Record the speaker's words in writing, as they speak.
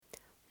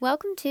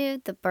Welcome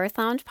to the Birth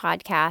Lounge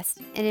Podcast,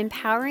 an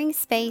empowering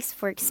space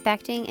for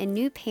expecting and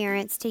new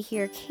parents to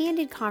hear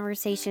candid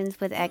conversations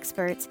with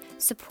experts,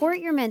 support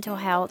your mental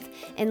health,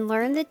 and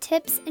learn the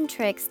tips and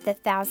tricks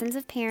that thousands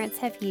of parents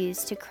have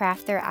used to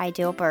craft their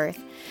ideal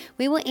birth.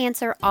 We will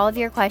answer all of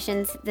your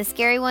questions, the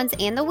scary ones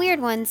and the weird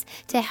ones,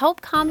 to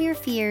help calm your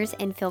fears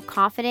and feel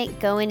confident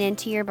going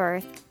into your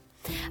birth.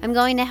 I'm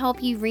going to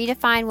help you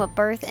redefine what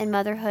birth and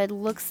motherhood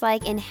looks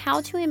like and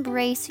how to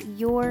embrace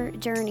your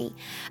journey.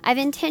 I've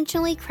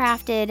intentionally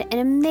crafted an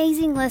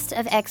amazing list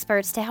of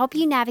experts to help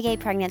you navigate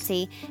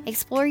pregnancy,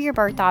 explore your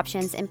birth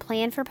options, and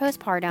plan for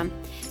postpartum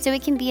so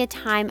it can be a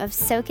time of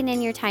soaking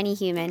in your tiny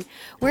human.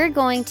 We're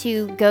going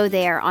to go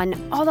there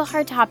on all the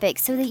hard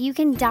topics so that you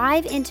can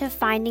dive into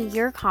finding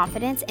your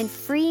confidence and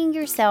freeing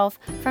yourself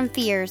from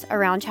fears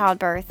around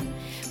childbirth.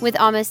 With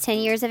almost 10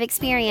 years of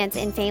experience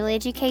in family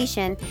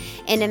education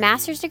and a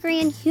master's degree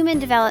in human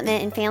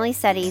development and family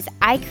studies,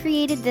 I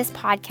created this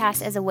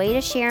podcast as a way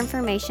to share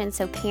information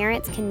so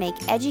parents can make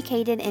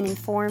educated and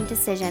informed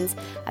decisions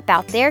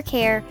about their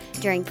care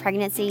during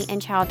pregnancy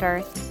and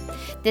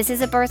childbirth. This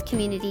is a birth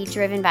community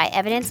driven by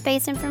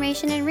evidence-based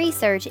information and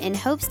research in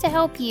hopes to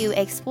help you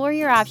explore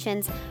your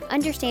options,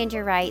 understand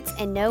your rights,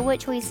 and know what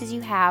choices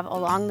you have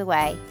along the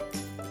way.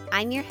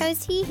 I'm your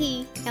host, Hee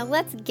Hee. Now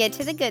let's get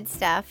to the good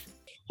stuff.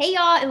 Hey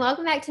y'all, and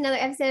welcome back to another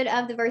episode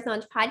of the Birth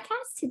Launch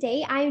Podcast.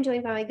 Today I am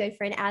joined by my good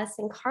friend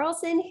Allison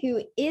Carlson,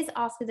 who is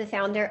also the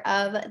founder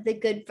of The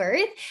Good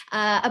Birth,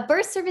 a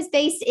birth service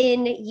based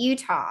in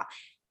Utah.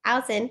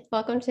 Allison,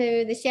 welcome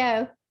to the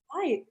show.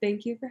 Hi,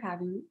 thank you for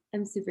having me.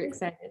 I'm super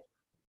excited.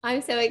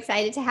 I'm so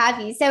excited to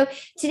have you. So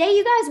today,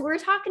 you guys, we're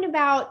talking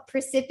about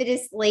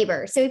precipitous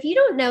labor. So if you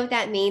don't know what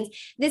that means,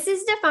 this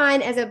is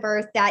defined as a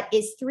birth that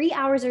is 3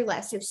 hours or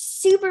less. So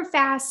super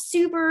fast,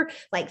 super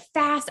like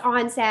fast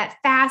onset,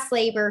 fast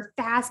labor,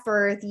 fast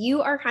birth.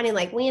 You are kind of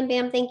like wham,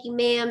 bam, thank you,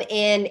 ma'am.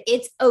 And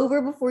it's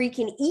over before you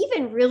can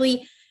even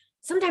really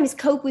sometimes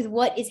cope with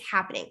what is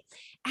happening.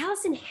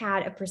 Allison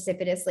had a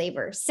precipitous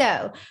labor.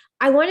 So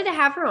I wanted to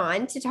have her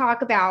on to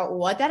talk about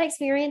what that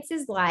experience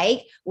is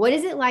like, what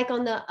is it like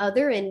on the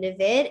other end of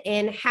it,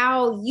 and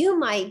how you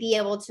might be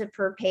able to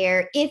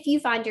prepare if you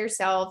find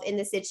yourself in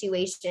the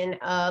situation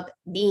of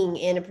being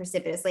in a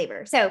precipitous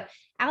labor. So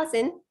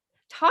Allison,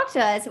 talk to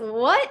us.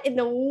 What in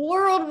the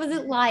world was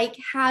it like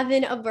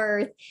having a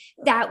birth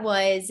that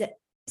was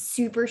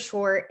super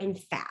short and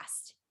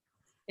fast?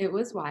 It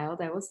was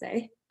wild, I will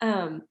say.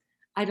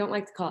 I don't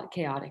like to call it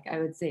chaotic. I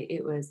would say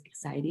it was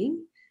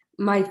exciting.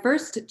 My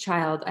first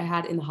child I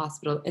had in the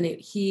hospital, and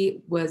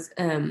he was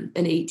an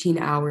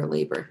 18-hour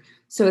labor.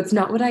 So it's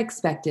not what I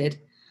expected.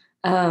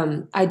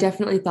 I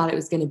definitely thought it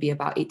was going to be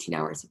about 18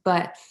 hours,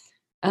 but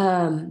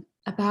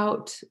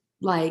about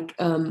like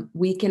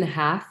week and a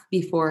half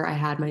before I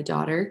had my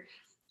daughter,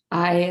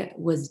 I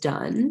was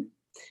done.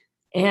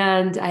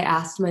 And I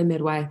asked my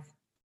midwife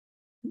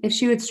if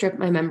she would strip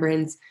my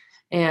membranes.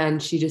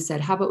 And she just said,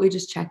 how about we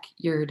just check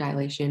your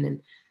dilation?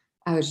 And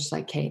I was just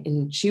like, okay.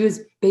 And she was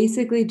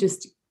basically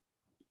just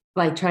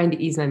like trying to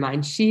ease my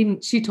mind. She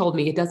told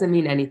me it doesn't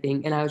mean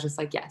anything. And I was just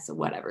like, yes,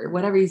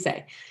 whatever you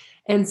say.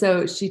 And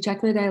so she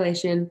checked my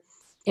dilation,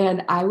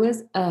 and I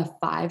was a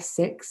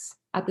 5'6"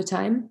 at the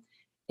time.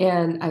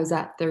 And I was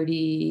at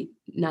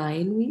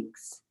 39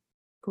 weeks,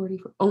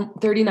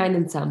 39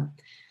 and some.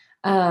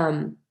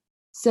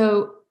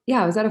 So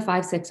yeah, I was at a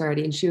 5'6"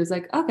 already. And she was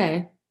like,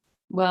 okay,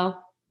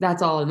 well,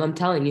 that's all I'm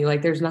telling you.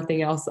 Like, there's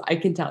nothing else I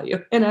can tell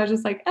you. And I was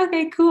just like,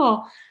 okay,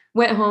 cool.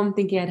 Went home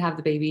thinking I'd have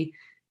the baby,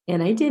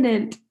 and I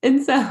didn't.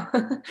 And so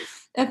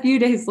a few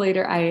days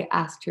later, I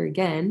asked her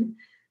again,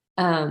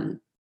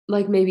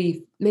 like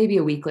maybe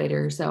a week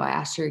later or so, I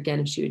asked her again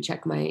if she would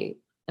check my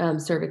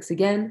cervix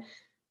again.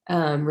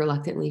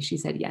 Reluctantly, she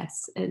said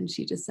yes. And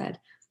she just said,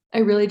 I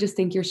really just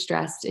think you're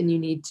stressed and you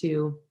need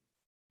to,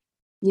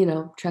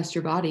 trust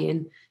your body,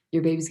 and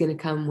your baby's going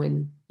to come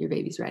when your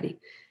baby's ready.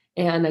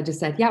 And I just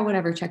said, yeah,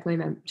 whatever, check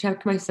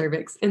my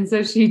cervix. And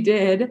so she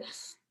did.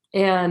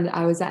 And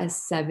I was at a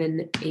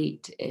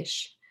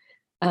 7-8-ish.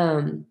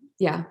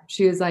 Yeah,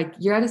 she was like,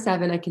 you're at a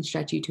 7, I can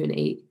stretch you to an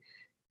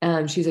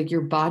 8. She's like,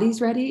 your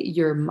body's ready,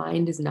 your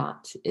mind is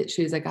not.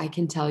 She was like, I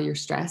can tell you're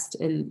stressed,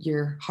 and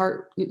your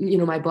heart,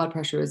 my blood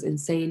pressure was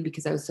insane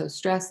because I was so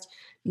stressed,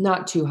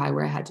 not too high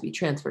where I had to be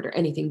transferred or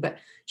anything. But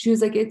she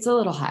was like, it's a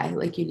little high,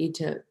 like you need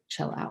to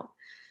chill out.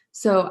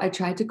 So I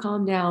tried to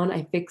calm down.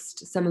 I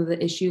fixed some of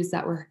the issues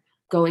that were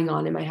going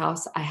on in my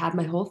house. I had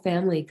my whole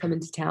family come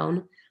into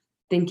town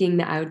thinking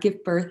that I would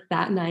give birth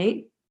that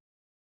night.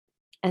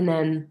 And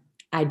then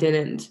I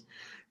didn't.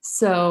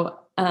 So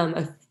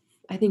I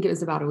think it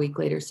was about a week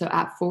later. So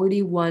at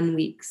 41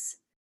 weeks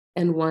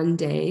and 1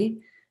 day,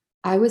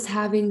 I was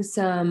having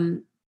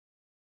some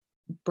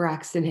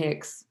Braxton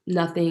Hicks,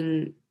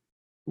 nothing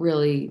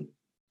really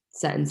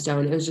set in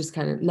stone. It was just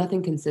kind of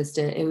nothing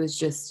consistent. It was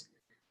just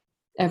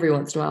every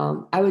once in a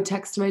while, I would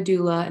text my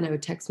doula and I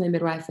would text my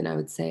midwife and I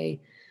would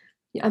say,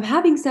 I'm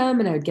having some,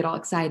 and I would get all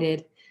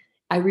excited.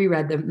 I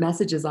reread the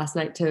messages last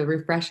night to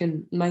refresh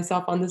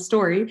myself on the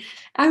story.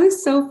 I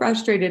was so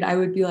frustrated. I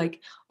would be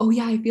like, oh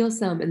yeah, I feel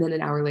some. And then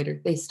an hour later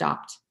they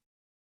stopped.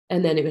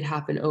 And then it would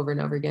happen over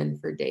and over again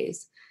for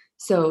days.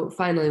 So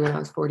finally, when I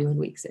was 41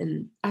 weeks,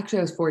 and actually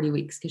I was 40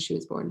 weeks because she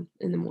was born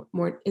in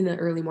the in the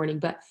early morning,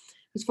 but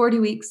it was 40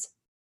 weeks.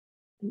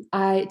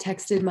 I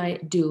texted my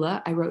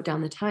doula. I wrote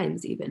down the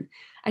times even.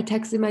 I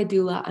texted my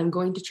doula, I'm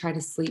going to try to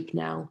sleep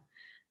now.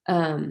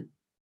 Um,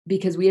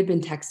 because we had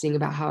been texting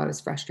about how I was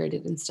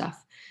frustrated and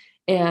stuff.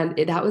 And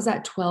that was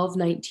at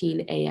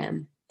 12:19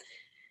 a.m.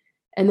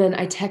 And then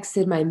I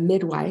texted my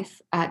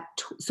midwife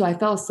so I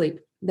fell asleep.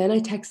 Then I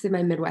texted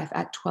my midwife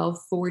at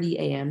 12:40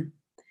 a.m.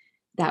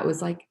 That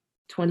was like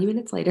 20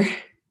 minutes later.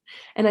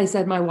 And I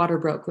said, my water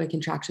broke. My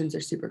contractions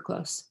are super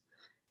close.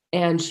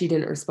 And she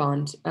didn't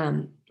respond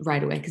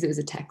right away because it was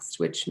a text,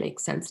 which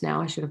makes sense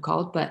now. I should have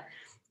called. But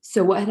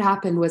so what had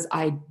happened was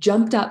I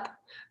jumped up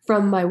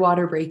from my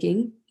water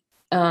breaking,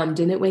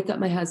 didn't wake up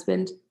my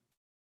husband.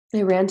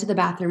 I ran to the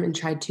bathroom and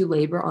tried to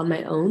labor on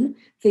my own,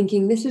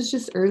 thinking this is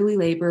just early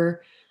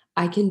labor.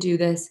 I can do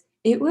this.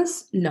 It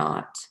was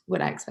not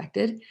what I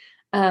expected.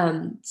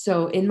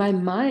 So in my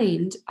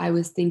mind, I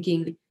was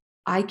thinking,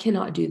 I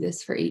cannot do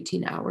this for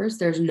 18 hours.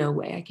 There's no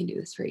way I can do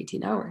this for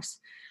 18 hours.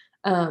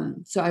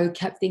 So I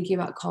kept thinking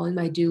about calling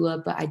my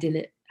doula, but I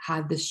didn't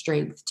have the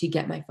strength to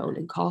get my phone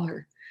and call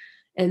her.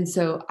 And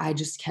so I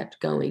just kept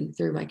going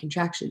through my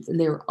contractions and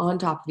they were on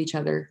top of each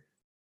other,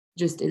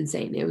 just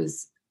insane. It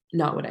was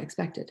not what I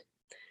expected.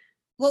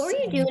 What were So,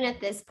 you doing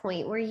at this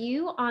point? Were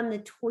you on the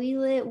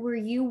toilet? Were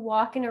you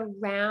walking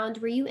around?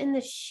 Were you in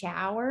the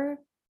shower?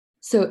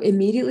 so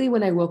immediately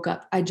when I woke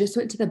up, I just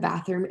went to the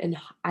bathroom and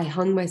I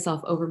hung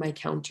myself over my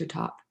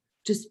countertop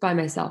just by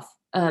myself.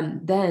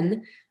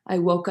 Then I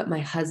woke up my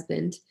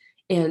husband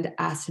and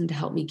asked him to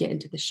help me get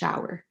into the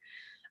shower.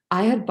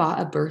 I had bought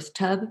a birth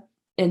tub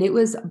and it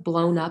was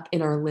blown up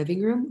in our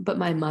living room, but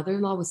my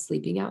mother-in-law was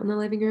sleeping out in the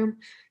living room.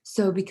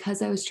 So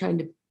because I was trying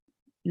to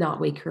not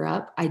wake her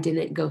up, I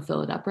didn't go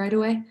fill it up right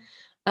away.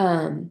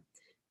 Um,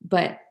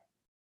 but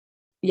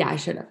yeah, I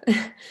should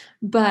have.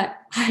 But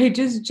I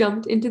just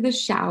jumped into the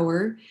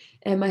shower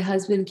and my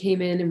husband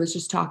came in and was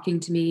just talking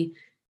to me,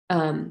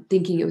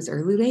 thinking it was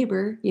early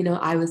labor. You know,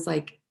 I was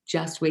like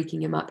just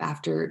waking him up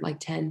after like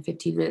 10,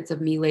 15 minutes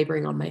of me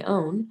laboring on my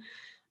own.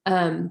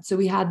 So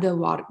we had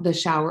the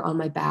shower on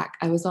my back.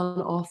 I was on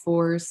all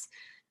fours,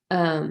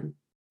 um,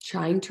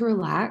 trying to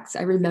relax.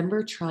 I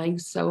remember trying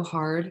so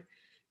hard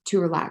to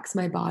relax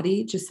my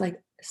body, just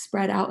like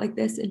spread out like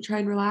this and try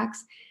and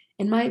relax.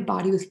 And my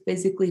body was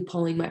physically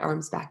pulling my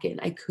arms back in.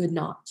 I could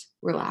not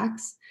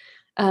relax.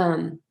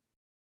 Um,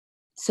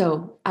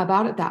 so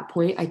about at that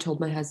point, I told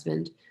my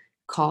husband,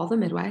 call the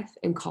midwife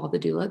and call the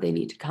doula. They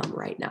need to come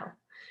right now.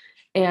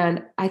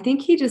 And I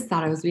think he just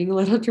thought I was being a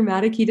little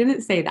dramatic. He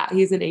didn't say that.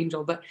 He's an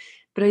angel, but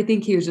I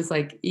think he was just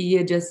like,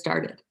 "You just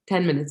started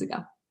 10 minutes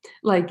ago."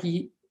 Like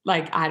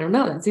I don't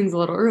know, that seems a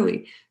little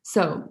early.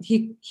 So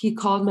he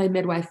called my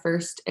midwife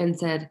first and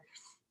said,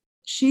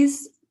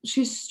 "She's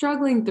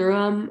struggling through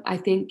them. I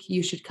think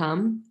you should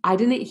come." I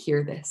didn't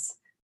hear this.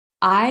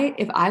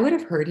 If I would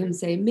have heard him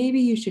say,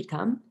 "Maybe you should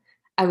come,"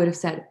 I would have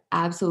said,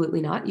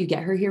 "Absolutely not. You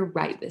get her here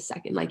right this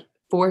second. Like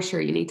for sure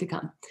you need to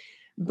come."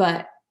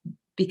 But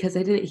because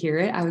I didn't hear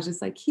it, I was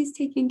just like, he's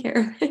taking care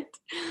of it.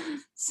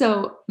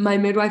 So my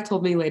midwife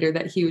told me later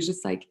that he was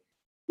just like,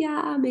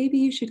 yeah, maybe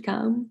you should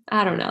come.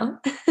 I don't know.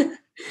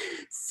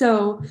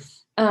 So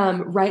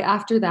right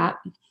after that,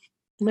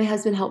 my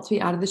husband helped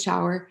me out of the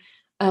shower.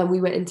 We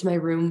went into my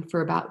room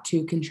for about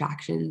 2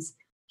 contractions.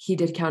 He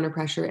did counter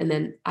pressure. And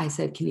then I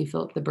said, can you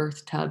fill up the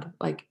birth tub?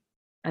 Like,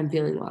 I'm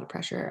feeling a lot of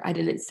pressure. I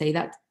didn't say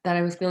that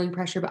I was feeling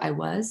pressure, but I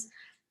was.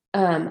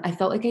 I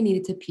felt like I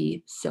needed to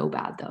pee so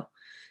bad though.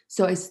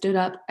 So I stood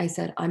up. I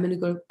said, I'm going to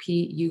go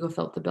pee. You go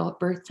fill up the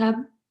birth tub.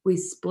 We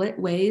split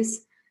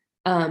ways.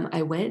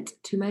 I went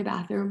to my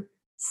bathroom,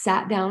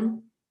 sat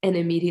down, and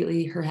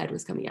immediately her head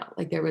was coming out.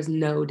 Like there was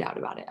no doubt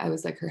about it. I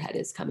was like, her head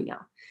is coming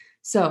out.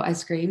 So I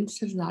screamed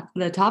to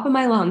the top of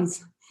my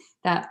lungs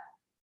that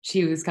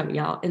she was coming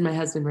out, and my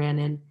husband ran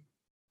in.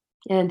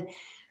 And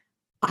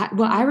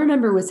what I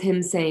remember was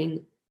him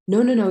saying,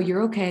 no, no, no,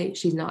 you're okay.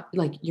 She's not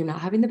like, you're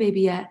not having the baby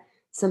yet,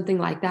 something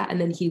like that.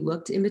 And then he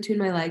looked in between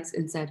my legs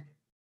and said,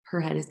 her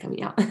head is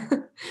coming out.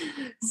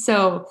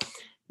 So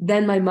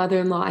then my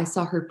mother-in-law, I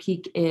saw her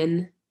peek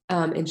in,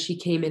 and she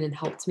came in and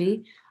helped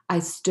me. I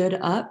stood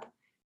up,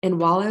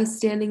 and while I was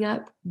standing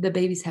up, the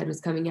baby's head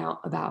was coming out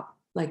about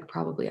like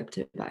probably up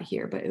to about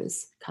here, but it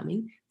was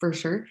coming for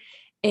sure.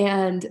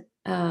 And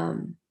I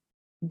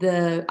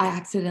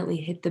accidentally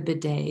hit the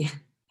bidet.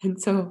 And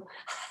so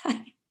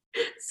I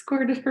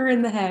squirted her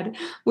in the head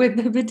with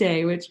the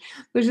bidet, which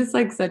was just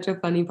like such a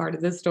funny part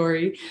of the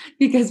story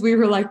because we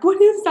were like, what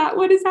is that?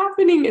 What is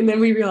happening? And then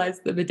we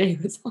realized the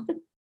bidet was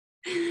on.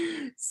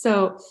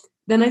 So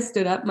then I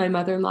stood up. My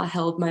mother-in-law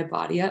held my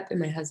body up and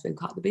my husband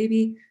caught the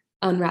baby,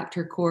 unwrapped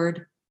her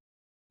cord,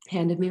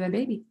 handed me my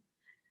baby.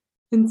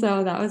 And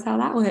so that was how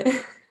that went.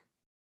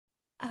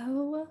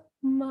 Oh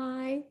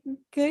my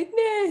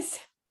goodness.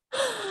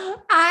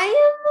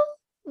 I am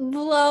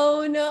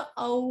Blown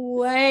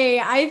away.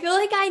 I feel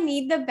like I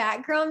need the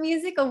background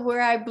music of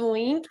where I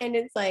blink and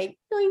it's like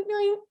doink,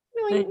 doink,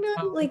 I doink, doink.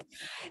 know. Like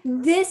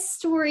this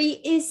story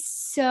is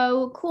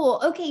so cool.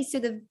 Okay, so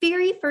the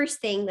very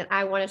first thing that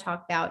I want to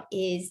talk about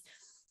is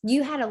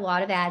you had a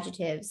lot of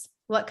adjectives.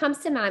 What comes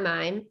to my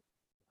mind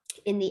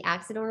in the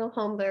accidental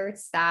home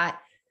births that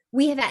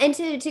we have, and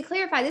to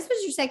clarify, this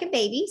was your second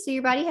baby, so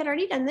your body had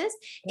already done this,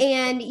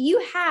 and you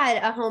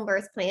had a home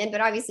birth plan, but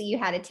obviously you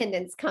had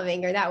attendance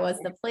coming, or that was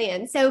the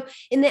plan. So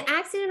in the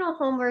accidental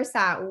home births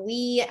that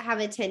we have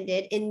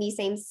attended in these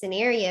same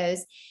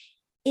scenarios,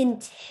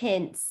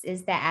 intense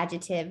is the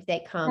adjective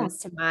that Yeah. comes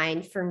to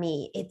mind for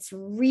me. It's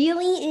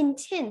really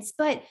intense,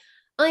 but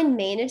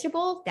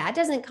unmanageable, that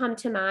doesn't come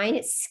to mind.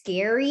 It's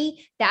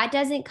scary, that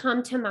doesn't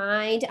come to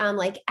mind.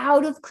 Like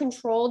out of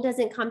control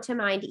doesn't come to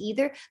mind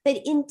either,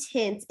 but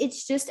intense,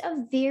 it's just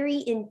a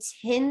very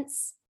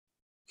intense,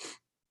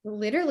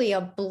 literally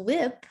a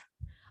blip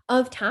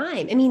of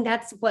time. I mean,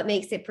 that's what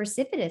makes it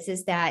precipitous,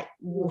 is that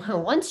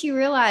once you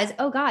realize,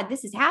 oh God,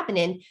 this is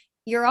happening,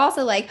 you're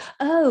also like,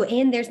 oh,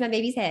 and there's my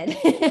baby's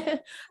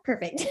head.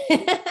 Perfect.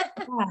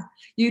 Yeah.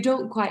 You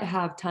don't quite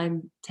have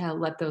time to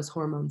let those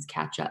hormones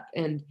catch up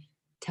and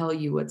tell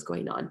you what's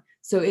going on.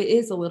 So it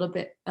is a little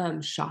bit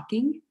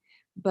shocking,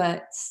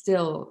 but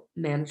still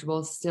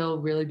manageable, still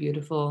really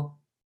beautiful,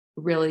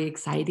 really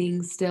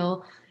exciting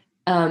still.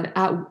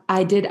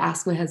 I did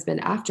ask my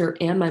husband after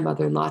and my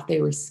mother-in-law if they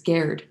were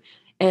scared.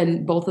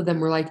 And both of them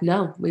were like,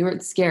 no, we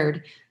weren't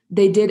scared.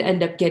 They did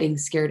end up getting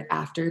scared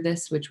after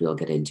this, which we'll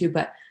get into.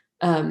 But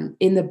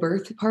in the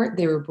birth part,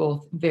 they were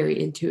both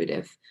very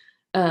intuitive.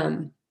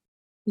 Um,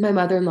 my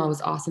mother-in-law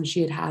was awesome.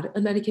 She had a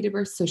medicated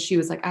birth, so she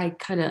was like, I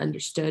kinda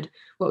understood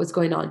what was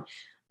going on.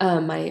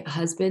 My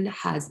husband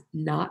has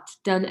not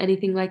done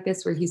anything like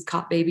this where he's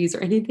caught babies or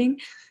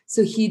anything,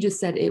 so he just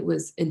said it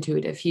was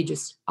intuitive. He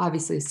just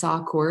obviously saw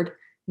a cord,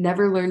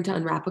 never learned to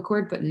unwrap a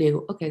cord, but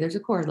knew, "Okay, there's a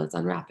cord, let's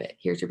unwrap it.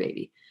 Here's your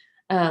baby."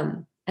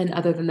 And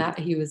other than that,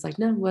 he was like,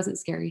 "No, it wasn't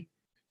scary."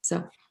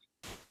 So,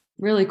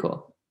 really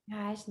cool.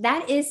 Gosh,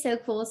 that is so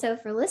cool. So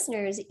for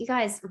listeners, you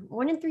guys,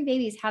 1 in 3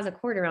 babies has a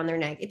cord around their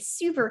neck. It's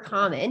super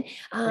common.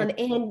 Right.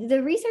 And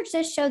the research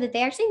does show that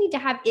they actually need to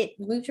have it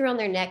looped around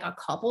their neck a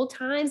couple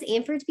times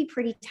and for it to be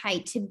pretty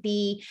tight to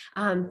be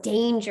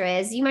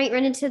dangerous. You might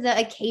run into the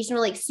occasional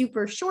like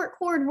super short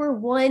cord where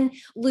 1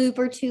 loop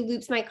or 2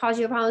 loops might cause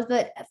you problems,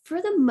 but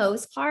for the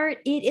most part,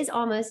 it is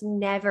almost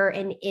never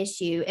an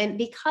issue. And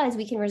because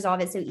we can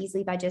resolve it so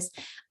easily by just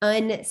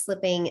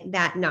unslipping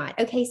that knot.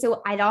 Okay,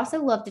 so I'd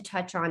also love to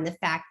touch on the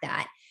fact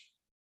that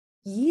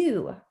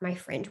you, my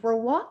friend, were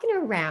walking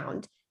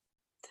around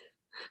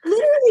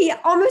literally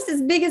almost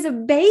as big as a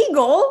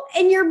bagel,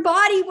 and your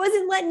body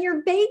wasn't letting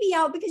your baby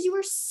out because you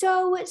were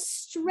so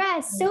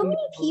stressed. So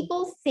many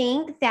people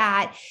think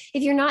that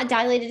if you're not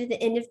dilated at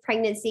the end of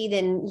pregnancy,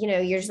 then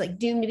you're just like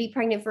doomed to be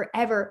pregnant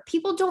forever.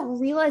 People don't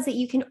realize that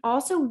you can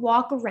also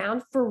walk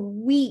around for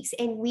weeks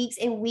and weeks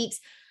and weeks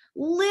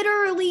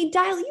literally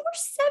dilate. You were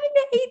 7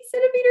 to 8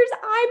 centimeters.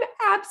 I'm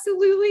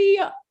absolutely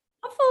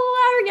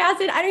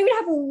flabbergasted. I don't even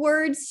have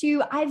words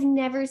to, I've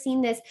never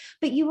seen this,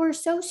 but you were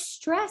so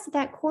stressed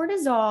that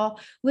cortisol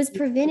was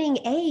preventing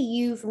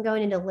you from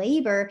going into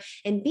labor,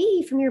 and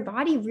B, from your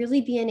body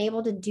really being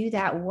able to do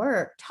that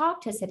work.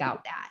 Talk to us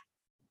about that.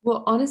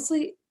 Well,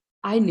 honestly,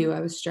 I knew I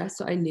was stressed,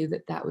 so I knew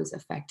that that was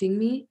affecting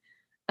me.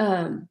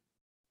 Um,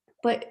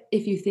 but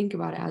if you think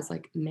about it as,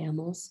 like,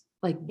 mammals,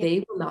 like, Yeah.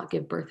 they will not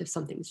give birth if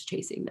something's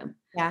chasing them.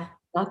 Yeah.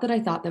 Not that I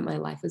thought that my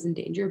life was in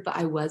danger, but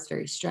I was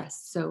very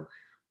stressed, so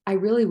I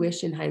really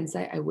wish in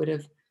hindsight I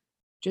would've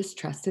just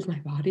trusted my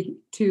body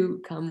to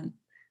come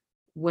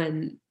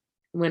when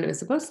when it was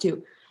supposed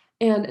to.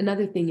 And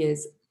another thing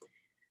is,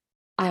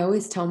 I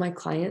always tell my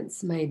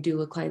clients, my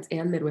doula clients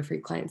and midwifery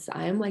clients,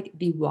 I am like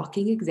the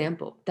walking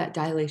example that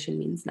dilation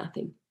means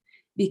nothing.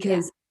 Yeah.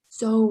 Because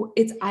so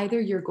it's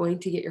either you're going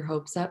to get your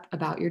hopes up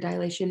about your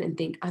dilation and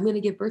think, I'm going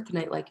to give birth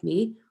tonight like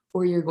me,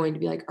 or you're going to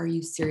be like, are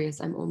you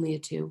serious? I'm only a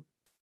 2.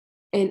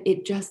 And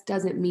it just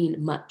doesn't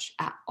mean much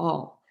at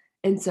all.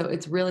 And so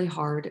it's really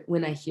hard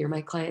when I hear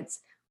my clients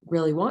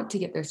really want to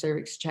get their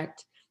cervix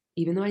checked,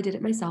 even though I did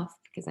it myself,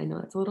 because I know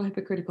that's a little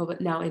hypocritical.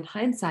 But now in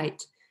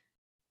hindsight,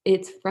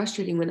 it's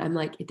frustrating when I'm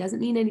like, "It doesn't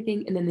mean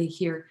anything," and then they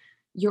hear,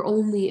 "You're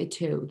only a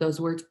 2,"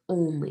 those words,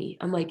 "only."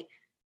 I'm like,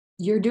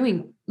 "You're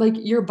doing like,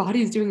 your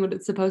body's doing what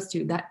it's supposed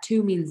to. That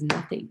 2 means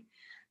nothing."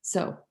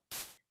 So,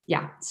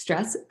 yeah,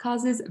 stress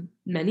causes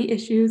many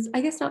issues.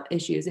 I guess not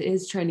issues, it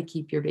is trying to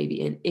keep your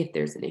baby in if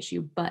there's an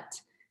issue,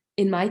 but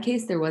in my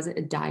case, there wasn't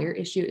a dire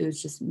issue, it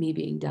was just me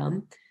being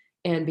dumb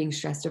and being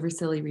stressed over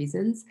silly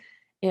reasons,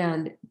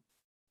 and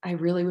I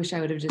really wish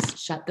I would have just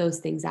shut those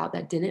things out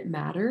that didn't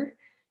matter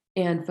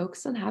and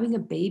focused on having a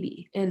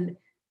baby and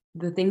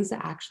the things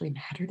that actually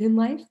mattered in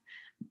life.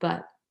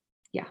 But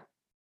yeah,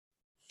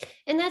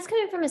 And that's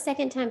coming from a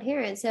second time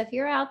parent. So if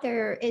you're out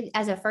there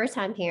as a first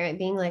time parent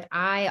being like,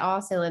 I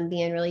also am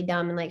being really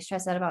dumb and like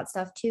stressed out about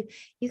stuff too,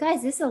 you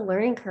guys, this is a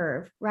learning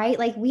curve, right?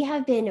 Like we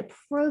have been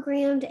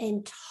programmed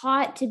and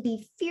taught to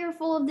be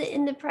fearful of the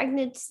end of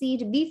pregnancy,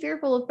 to be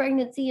fearful of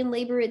pregnancy and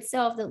labor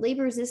itself, that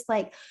labor is this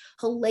like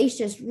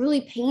hellacious,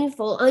 really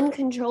painful,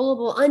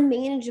 uncontrollable,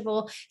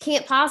 unmanageable,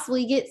 can't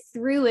possibly get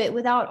through it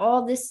without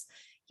all this,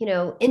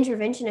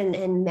 intervention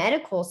and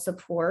medical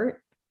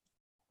support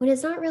when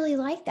it's not really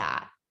like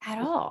that at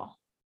all.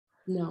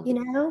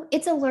 No.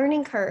 It's a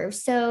learning curve.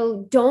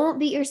 So don't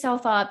beat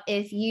yourself up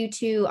if you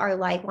too are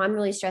like, well, I'm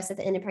really stressed at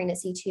the end of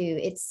pregnancy too.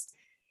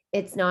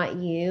 It's not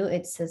you,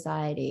 it's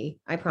society.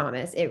 I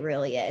promise it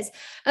really is.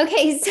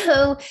 Okay,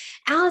 so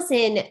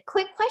Allison,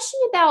 quick question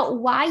about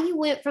why you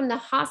went from the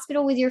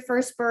hospital with your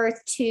first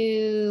birth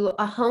to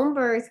a home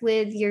birth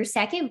with your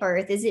second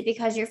birth. Is it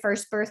because your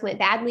first birth went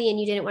badly and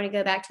you didn't want to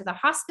go back to the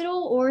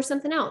hospital or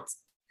something else?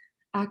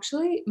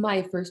 Actually,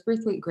 my first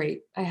birth went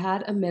great. I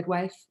had a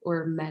midwife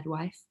or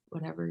medwife,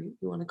 whatever you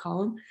wanna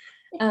call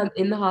 'em,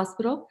 in the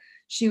hospital.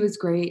 She was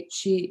great.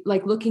 She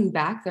like, looking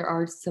back, there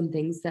are some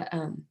things that,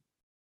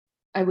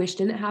 I wish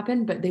didn't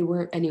happen, but they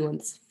weren't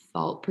anyone's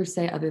fault per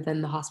se other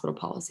than the hospital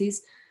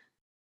policies.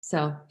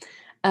 So,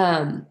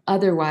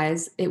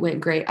 otherwise, it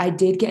went great. I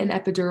did get an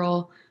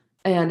epidural,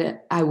 and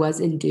I was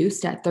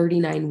induced at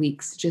 39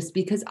 weeks just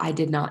because I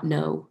did not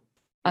know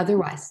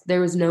otherwise. There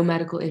was no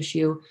medical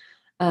issue.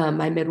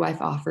 My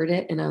midwife offered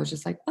it, and I was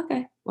just like,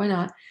 "Okay, why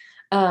not?"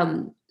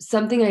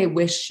 Something I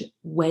wish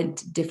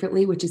went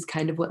differently, which is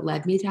kind of what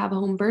led me to have a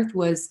home birth,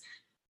 was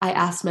I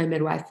asked my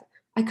midwife,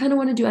 "I kinda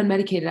wanna do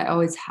unmedicated. I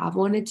always have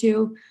wanted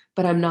to,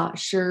 but I'm not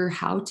sure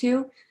how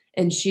to."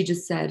 And she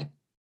just said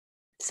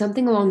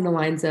something along the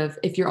lines of,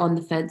 "If you're on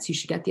the fence, you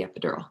should get the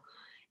epidural."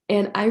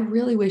 And I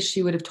really wish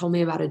she would have told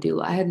me about a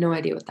doula. I had no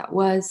idea what that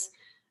was.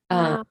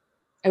 Um, Wow.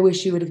 I wish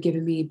she would have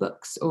given me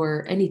books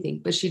or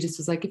anything, but she just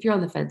was like, "If you're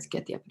on the fence,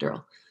 get the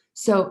epidural."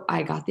 So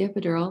I got the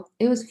epidural.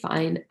 It was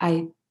fine.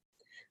 I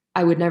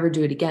would never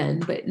do it again,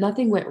 but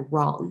nothing went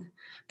wrong.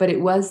 But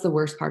it was the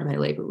worst part of my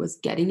labor was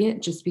getting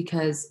it just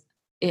because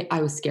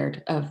I was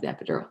scared of the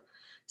epidural.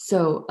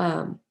 So,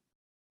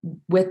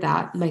 with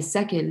that, my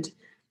second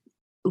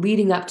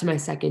leading up to my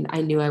second,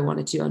 I knew I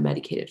wanted to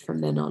unmedicated from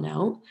then on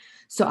out.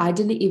 So I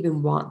didn't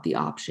even want the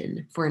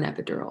option for an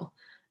epidural.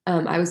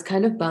 I was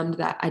kind of bummed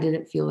that I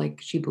didn't feel like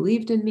she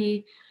believed in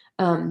me.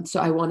 So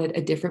I wanted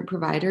a different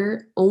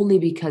provider only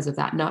because of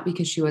that, not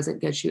because she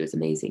wasn't good, she was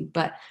amazing,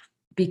 but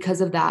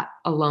because of that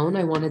alone,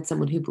 I wanted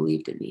someone who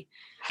believed in me.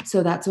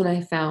 So that's when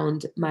I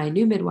found my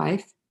new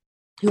midwife,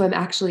 who I'm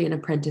actually an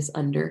apprentice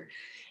under,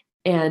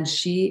 and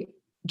she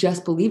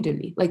just believed in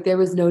me. Like, there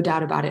was no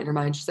doubt about it in her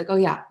mind. She's like, "Oh,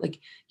 yeah, like,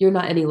 you're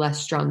not any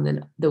less strong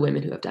than the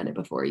women who have done it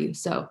before you."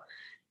 So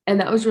and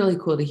that was really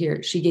cool to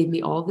hear. She gave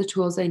me all the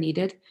tools I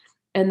needed,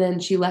 and then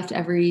she left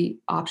every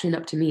option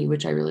up to me,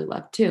 which I really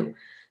loved too.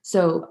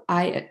 So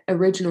I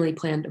originally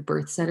planned a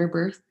birth center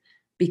birth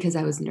because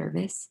I was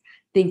nervous,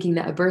 thinking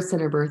that a birth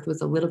center birth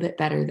was a little bit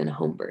better than a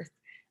home birth.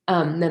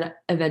 Then I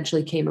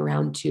eventually came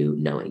around to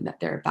knowing that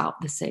they're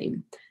about the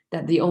same,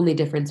 that the only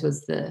difference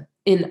was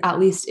in at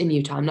least in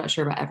Utah, I'm not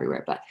sure about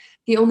everywhere, but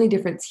the only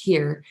difference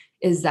here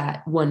is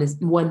that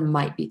one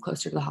might be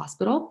closer to the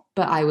hospital,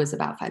 but I was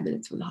about 5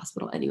 minutes from the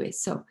hospital anyways.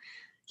 So,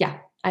 yeah,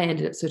 I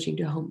ended up switching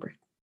to a home birth.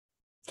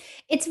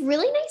 It's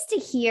really nice to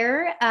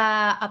hear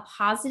a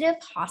positive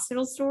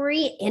hospital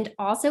story and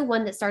also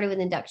one that started with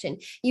induction.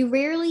 You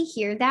rarely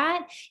hear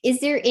that.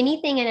 Is there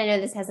anything, and I know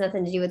this has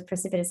nothing to do with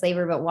precipitous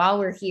labor, but while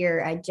we're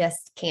here, I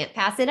just can't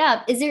pass it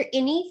up. Is there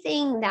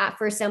anything that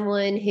for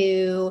someone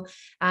who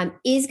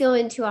is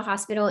going to a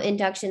hospital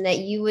induction that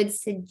you would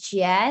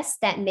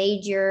suggest that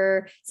made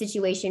your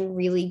situation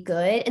really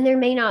good? And there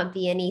may not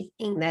be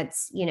anything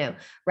that's,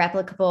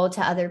 replicable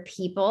to other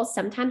people.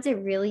 Sometimes it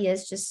really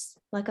is just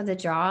luck of the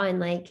draw and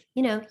like,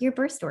 your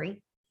birth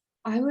story.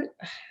 I would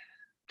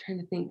trying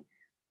to think.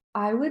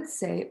 I would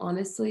say,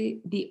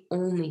 honestly, the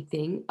only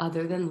thing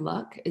other than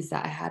luck is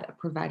that I had a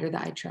provider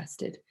that I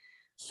trusted.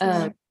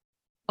 Um, Sure.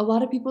 a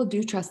lot of people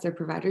do trust their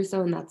providers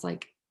though, and that's,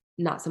 like,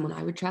 not someone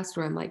I would trust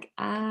where I'm like,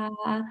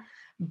 "Ah,"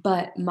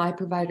 but my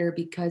provider,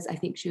 because I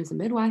think she was a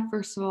midwife,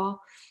 first of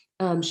all,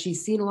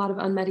 she's seen a lot of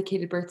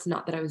unmedicated births,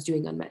 not that I was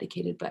doing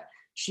unmedicated, but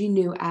she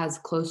knew as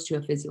close to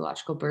a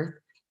physiological birth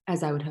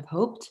as I would have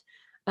hoped,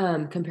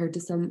 compared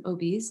to some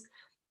OBs,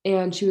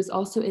 and she was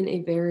also in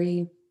a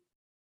very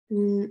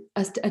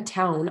a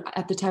town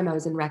at the time I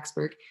was in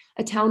Rexburg,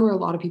 a town where a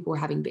lot of people were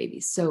having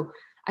babies, so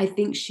I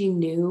think she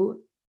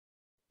knew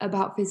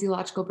about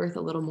physiological birth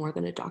a little more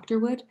than a doctor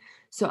would.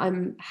 So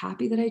I'm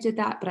happy that I did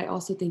that, but I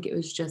also think it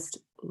was just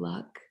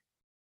luck,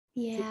 to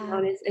be Yeah.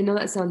 honest. I know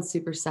that sounds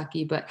super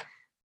sucky, but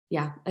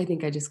yeah, I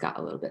think I just got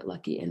a little bit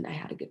lucky and I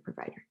had a good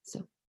provider.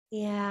 So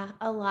Yeah,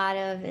 a lot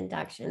of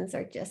inductions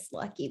are just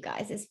luck, you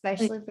guys, Like,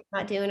 especially if we're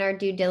not doing our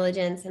due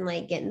diligence and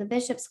like getting the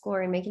bishop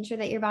score and making sure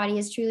that your body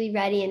is truly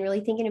ready and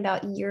really thinking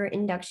about your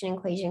induction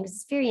equation because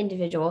it's very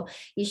individual.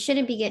 You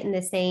shouldn't be getting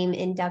the same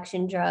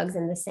induction drugs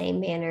in the same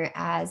manner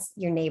as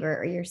your neighbor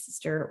or your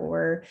sister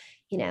or,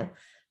 you know,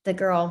 the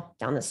girl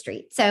down the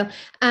street. So,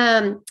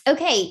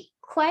 okay,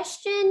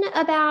 question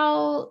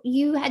about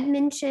you had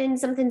mentioned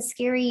something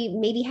scary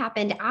maybe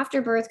happened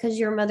after birth because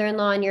your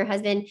mother-in-law and your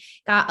husband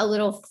got a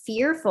little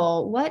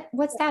fearful.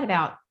 What's that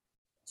about?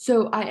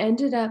 so I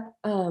ended up,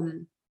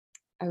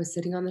 I was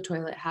sitting on the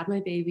toilet, had my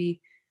baby,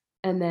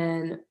 and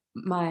then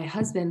my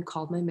husband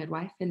called my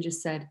midwife and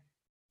just said,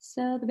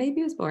 "So the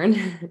baby was born."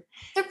 And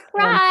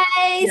Surprise!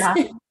 yeah,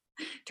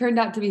 turned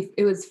out to be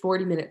it was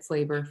 40 minutes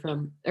labor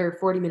from or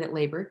 40-minute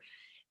labor,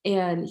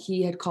 and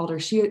he had called her.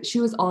 She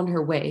was on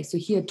her way, so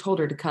he had told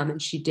her to come, and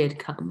she did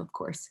come, of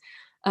course.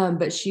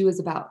 But she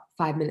was about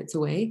 5 minutes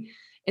away,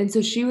 and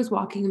so she was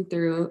walking him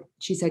through.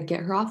 She said,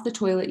 "Get her off the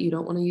toilet. You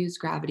don't wanna use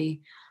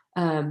gravity.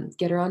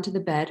 Get her onto the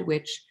bed,"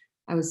 which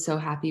I was so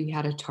happy we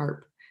had a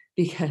tarp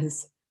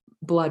because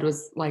blood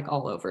was, like,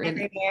 all over, and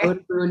I Everywhere.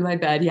 would ruin my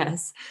bed,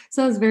 yes.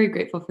 So I was very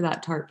grateful for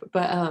that tarp,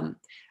 but,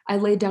 I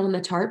laid down on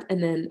the tarp,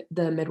 and then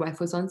the midwife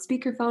was on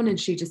speakerphone, and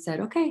she just said,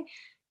 "Okay,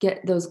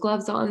 get those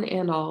gloves on,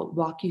 and I'll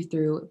walk you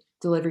through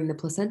delivering the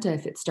placenta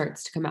if it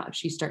starts to come out, if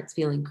she starts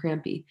feeling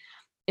crampy."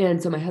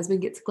 And so my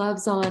husband gets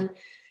gloves on,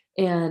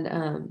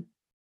 and,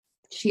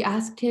 she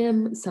asked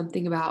him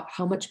something about,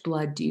 "How much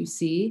blood do you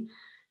see?"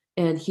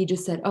 And he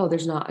just said, "Oh,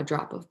 there's not a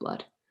drop of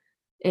blood."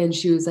 And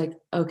she was like,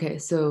 "Okay,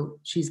 so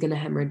she's gonna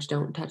hemorrhage,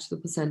 don't touch the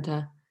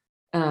placenta,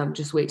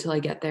 just wait till I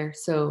get there."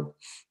 So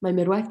my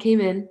midwife came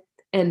in,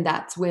 and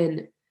that's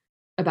when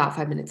about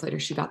 5 minutes later,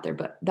 she got there,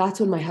 but that's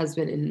when my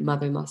husband and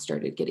mother-in-law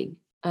started getting,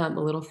 a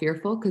little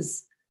fearful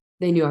because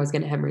they knew I was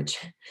gonna hemorrhage.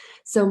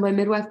 So my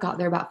midwife got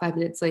there about 5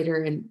 minutes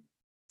later, and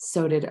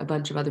so did a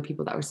bunch of other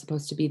people that were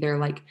supposed to be there,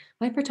 like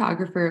my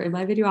photographer and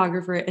my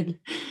videographer and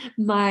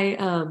my,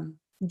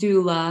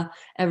 doula.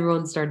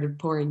 Everyone started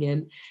pouring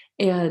in,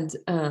 and,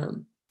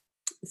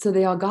 so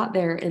they all got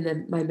there, and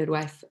then my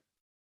midwife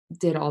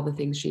did all the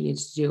things she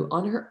needs to do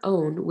on her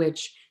own,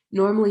 which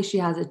normally she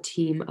has a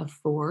team of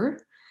 4,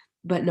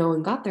 but no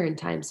one got there in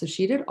time. So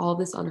she did all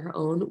this on her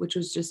own, which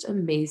was just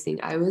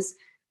amazing. I was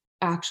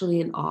actually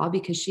in awe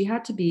because she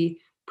had to be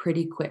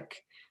pretty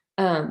quick.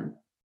 Um,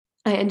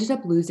 I ended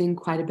up losing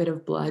quite a bit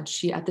of blood.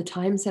 She at the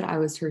time said I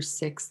was her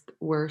 6th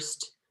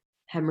worst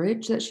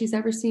hemorrhage that she's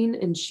ever seen,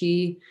 and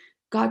she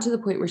got to the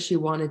point where she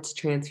wanted to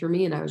transfer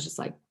me, and I was just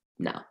like,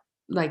 "No,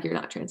 like, you're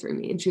not transferring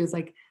me." And she was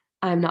like,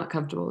 "I'm not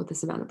comfortable with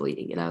this amount of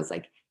bleeding." And I was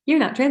like, "You're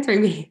not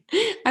transferring me."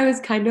 I was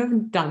kind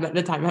of dumb at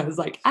the time. I was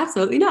like,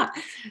 "Absolutely not."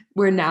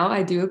 Where now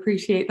I do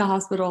appreciate the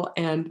hospital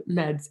and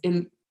meds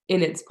in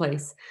its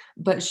place.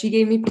 But she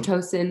gave me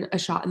Pitocin, a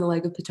shot in the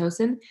leg of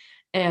Pitocin,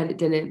 and it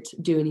didn't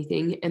do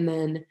anything. And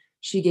then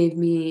she gave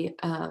me,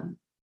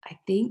 I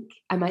think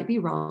I might be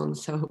wrong,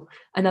 so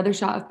another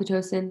shot of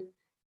Pitocin,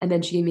 and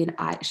then she gave me an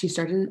I she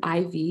started an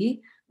IV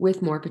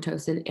with more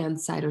Pitocin and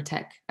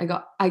Cytotec.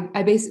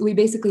 We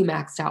basically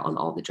maxed out on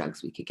all the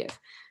drugs we could give.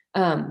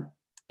 Um,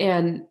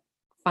 and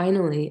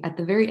finally, at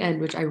the very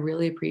end, which I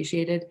really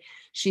appreciated,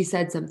 she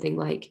said something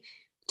like,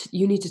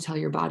 "You need to tell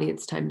your body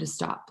it's time to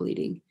stop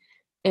bleeding."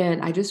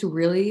 And I just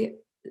really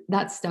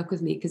that stuck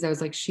with me because I was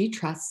like, "She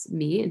trusts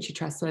me and she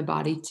trusts my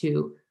body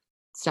to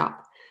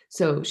stop."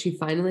 So she,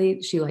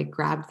 like,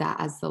 grabbed that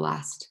as the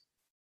last,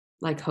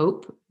 like,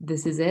 hope.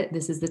 This is it.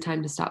 This is the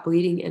time to stop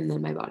bleeding, and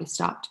then my body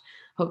stopped.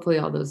 Hopefully,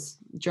 all those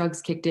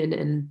drugs kicked in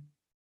and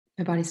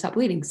my body stopped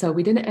bleeding. So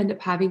we didn't end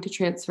up having to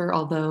transfer,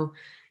 although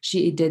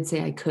she did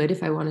say I could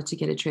if I wanted to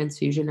get a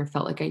transfusion or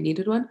felt like I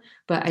needed one,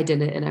 but I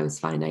didn't, and I was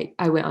fine.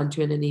 I went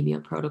onto an anemia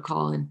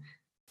protocol and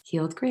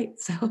healed great.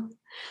 So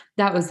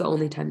that was the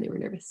only time they were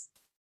nervous.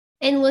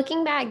 And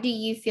looking back, do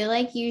you feel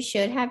like you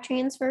should have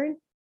transferred?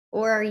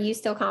 Or are you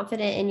still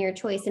confident in your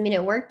choice? I mean,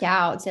 it worked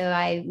out, so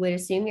I would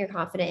assume you're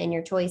confident in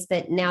your choice,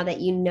 but now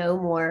that you know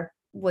more,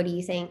 what do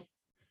you think?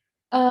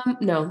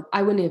 No,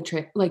 I wouldn't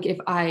have like, if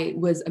I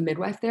was a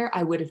midwife there,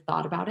 I would have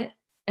thought about it,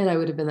 and I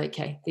would have been like,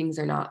 "Okay, things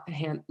are not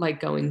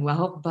like, going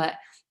well," but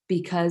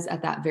because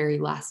at that very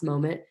last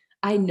moment,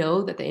 I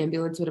know that the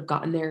ambulance would have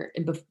gotten there,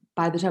 and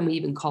by the time we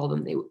even called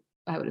them,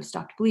 I would have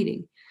stopped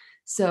bleeding.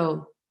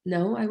 So,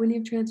 no, I wouldn't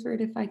have transferred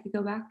if I could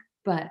go back,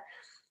 but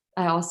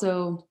I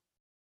also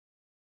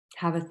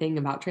have a thing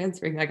about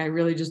transferring, like, I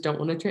really just don't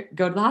wanna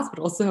go to the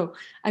hospital, so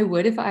I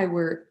would if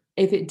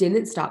it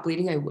didn't stop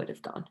bleeding, I would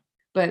have gone,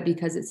 but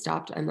because it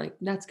stopped, I'm like,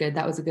 "That's good,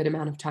 that was a good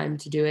amount of time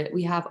to do it."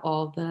 We have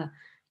all the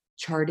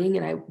charting,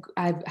 and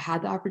I've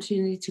had the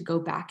opportunity to go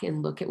back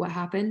and look at what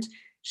happened.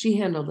 She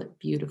handled it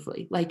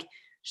beautifully, like,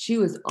 she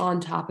was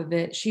on top of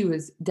it, she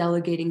was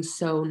delegating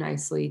so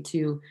nicely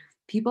to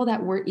people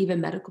that weren't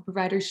even medical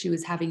providers, she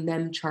was having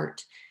them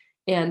chart,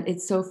 and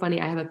it's so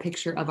funny, I have a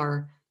picture of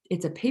our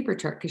it's a paper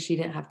chart because she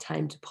didn't have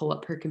time to pull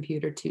up her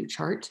computer to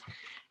chart,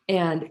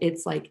 and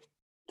it's, like,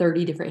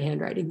 30 different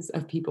handwritings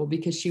of people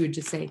because she would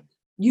just say,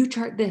 you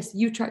chart this,"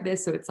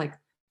 so it's, like,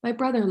 my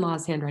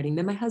brother-in-law's handwriting,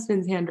 then my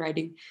husband's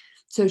handwriting.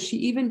 So she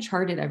even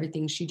charted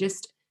everything. She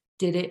just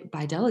did it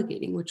by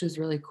delegating, which was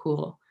really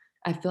cool.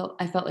 I felt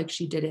like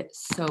she did it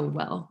so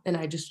well, and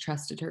I just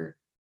trusted her.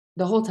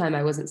 The whole time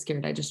I wasn't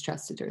scared. I just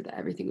trusted her that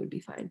everything would be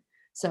fine.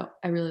 So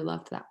I really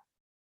loved that.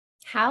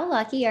 How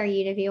lucky are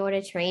you to be able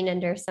to train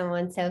under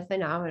someone so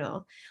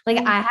phenomenal? Like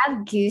Yeah. I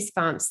have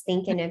goosebumps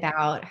thinking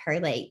about her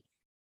like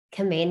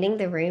commanding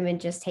the room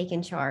and just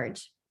taking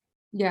charge.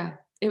 Yeah,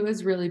 it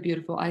was really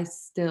beautiful. I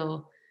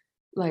still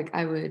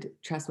I would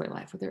trust my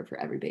life with her for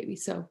every baby.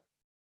 So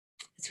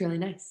it's really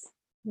nice.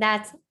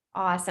 That's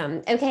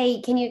awesome.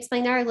 Okay, can you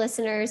explain to our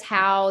listeners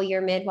how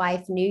your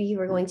midwife knew you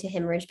were going to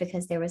hemorrhage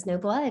because there was no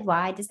blood?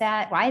 Why is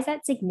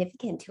that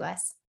significant to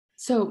us?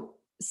 So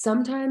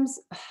sometimes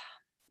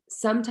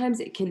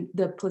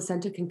the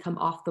placenta can come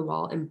off the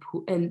wall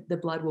and the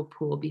blood will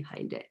pool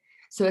behind it.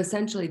 So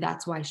essentially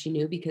that's why she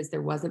knew, because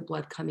there wasn't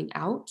blood coming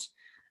out,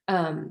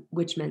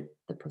 which meant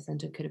the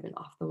placenta could have been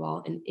off the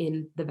wall and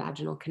in the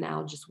vaginal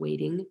canal just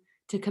waiting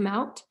to come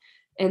out.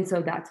 And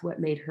so that's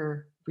what made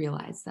her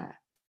realize that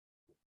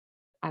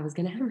I was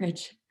going to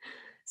hemorrhage.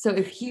 So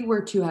if he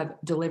were to have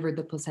delivered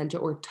the placenta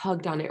or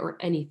tugged on it or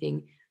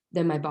anything,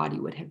 then my body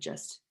would have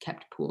just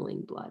kept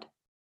pooling blood.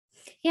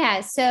 Yeah,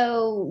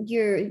 so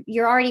you're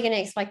already going to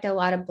expect a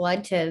lot of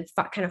blood to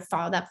kind of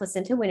follow that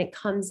placenta when it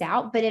comes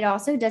out, but it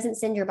also doesn't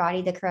send your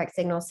body the correct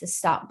signals to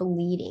stop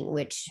bleeding,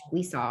 which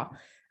we saw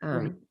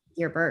Right.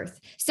 your birth.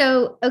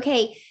 So,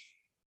 okay,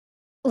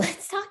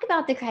 let's talk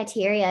about the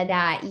criteria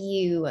that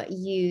you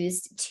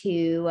used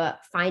to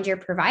find your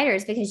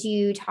providers, because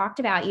you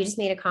just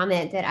made a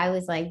comment that I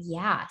was like,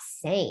 yeah,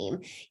 same.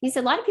 You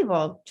said a lot of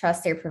people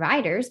trust their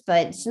providers,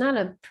 but it's not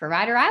a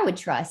provider I would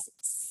trust.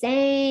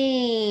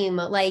 Same.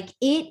 Like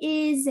it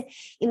is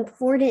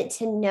important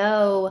to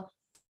know,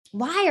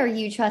 why are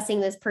you trusting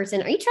this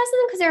person? Are you trusting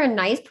them because they're a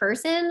nice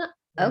person?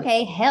 Right.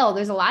 Okay, hell,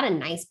 there's a lot of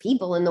nice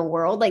people in the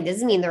world. Like,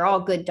 doesn't mean they're all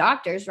good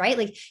doctors, right?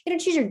 Like, you don't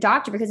choose your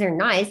doctor because they're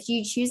nice.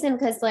 You choose them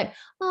because, like,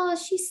 oh,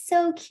 she's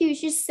so cute.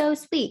 She's so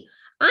sweet.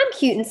 I'm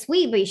cute and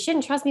sweet, but you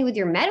shouldn't trust me with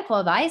your medical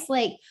advice.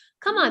 Like,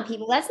 come on,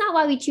 people. That's not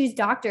why we choose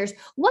doctors.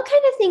 What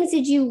kind of things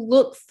did you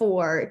look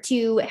for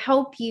to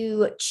help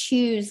you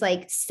choose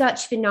like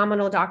such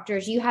phenomenal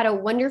doctors? You had a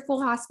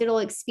wonderful hospital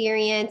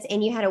experience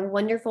and you had a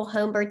wonderful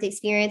home birth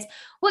experience.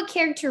 What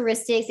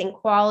characteristics and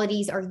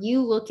qualities are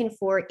you looking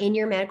for in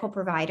your medical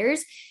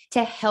providers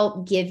to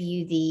help give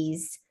you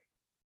these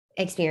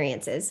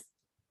experiences?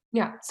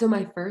 Yeah. So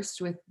my first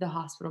with the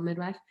hospital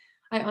midwife,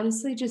 I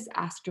honestly just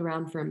asked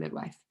around for a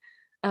midwife.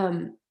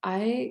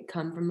 I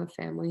come from a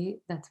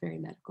family that's very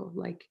medical,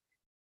 like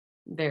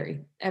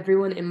very.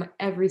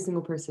 Every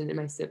single person in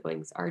my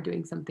siblings are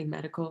doing something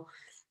medical.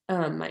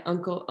 My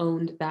uncle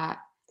owned that.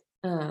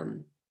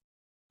 Um,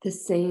 the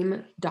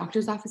same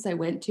doctor's office I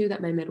went to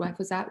that my midwife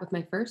was at with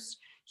my first,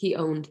 he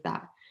owned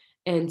that.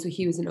 And so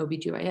he was an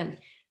OBGYN.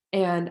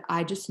 And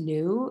I just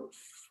knew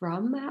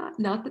from that,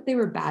 not that they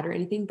were bad or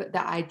anything, but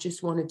that I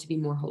just wanted to be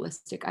more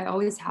holistic. I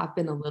always have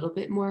been a little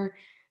bit more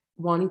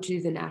wanting to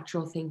do the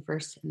natural thing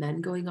first and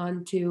then going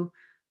on to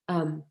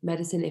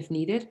medicine if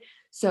needed.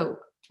 So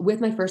with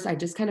my first, I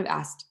just kind of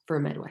asked for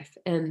a midwife.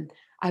 And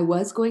I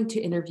was going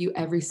to interview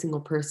every single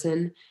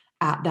person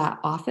at that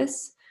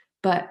office,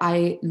 but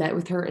I met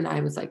with her and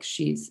I was like,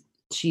 she's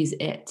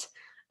it.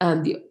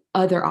 The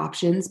other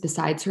options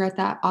besides her at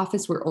that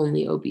office were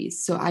only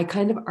OBs. So I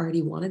kind of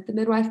already wanted the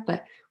midwife,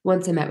 but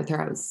once I met with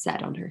her, I was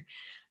set on her.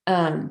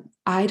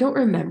 I don't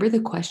remember the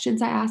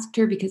questions I asked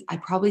her because I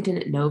probably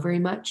didn't know very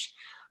much,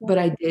 but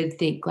I did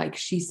think like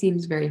she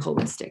seems very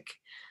holistic.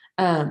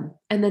 And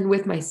then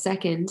with my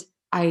second,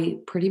 I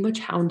pretty much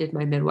hounded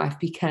my midwife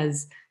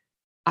because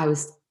I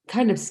was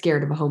kind of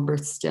scared of a home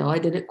birth still. I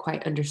didn't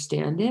quite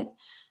understand it.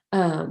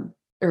 Um,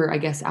 or I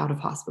guess out of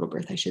hospital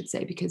birth, I should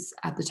say, because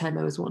at the time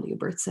I was wanting a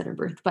birth center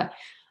birth. But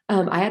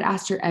I had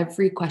asked her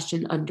every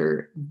question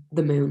under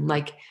the moon,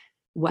 like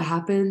what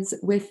happens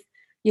with,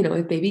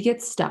 if baby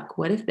gets stuck,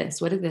 what if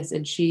this, what if this?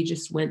 And she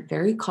just went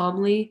very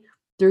calmly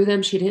through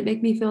them. She didn't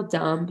make me feel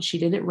dumb. She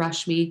didn't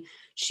rush me.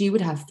 She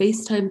would have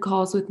FaceTime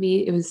calls with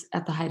me. It was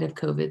at the height of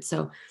COVID.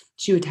 So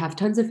she would have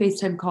tons of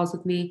FaceTime calls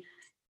with me.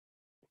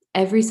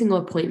 Every single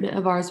appointment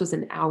of ours was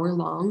an hour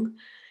long,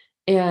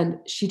 and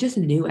she just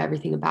knew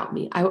everything about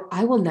me.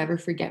 I will never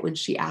forget when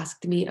she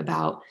asked me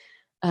about,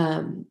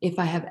 if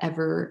I have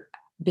ever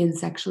been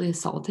sexually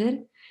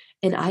assaulted,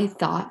 and I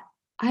thought,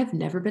 "I've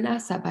never been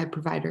asked that by a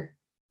provider."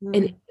 And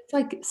Mm, it's,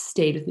 like,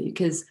 stayed with me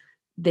because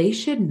they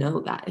should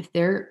know that if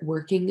they're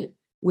working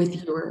with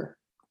yeah. your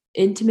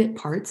intimate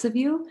parts of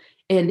you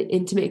and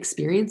intimate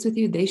experience with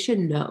you, they should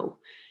know.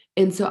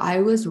 And so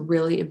I was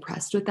really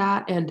impressed with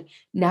that, and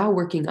now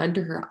working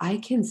under her, I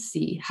can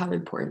see how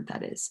important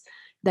that is,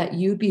 that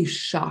you'd be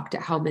shocked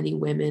at how many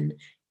women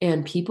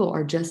and people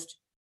are just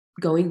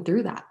going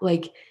through that.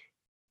 Like,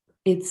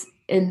 it's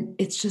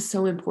just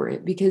so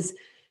important because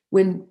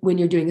when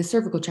you're doing a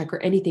cervical check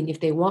or anything, if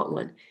they want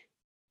one,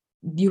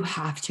 you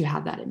have to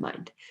have that in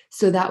mind.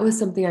 So that was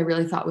something I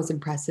really thought was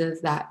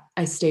impressive that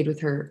I stayed with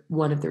her,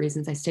 one of the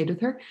reasons I stayed with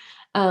her.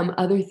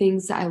 Other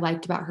things that I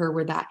liked about her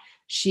were that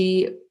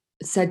she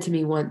said to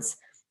me once,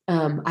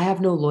 I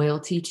have no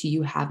loyalty to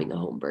you having a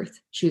home birth.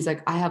 She was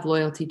like, I have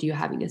loyalty to you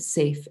having a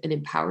safe and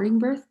empowering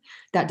birth.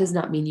 That does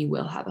not mean you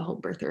will have a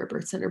home birth or a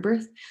birth center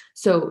birth.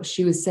 So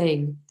she was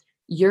saying,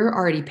 you're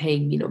already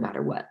paying me no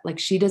matter what. Like,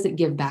 she doesn't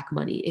give back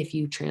money if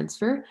you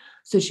transfer.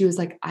 So she was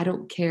like, I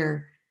don't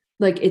care.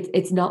 Like,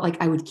 it's not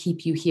like I would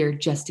keep you here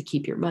just to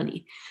keep your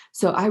money.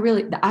 So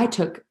I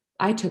took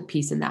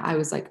peace in that. I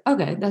was like,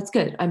 okay, that's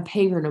good. I'm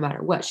paying her no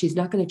matter what. She's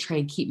not going to try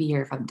and keep me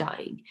here if I'm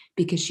dying,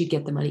 because she'd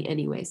get the money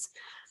anyways.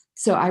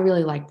 So I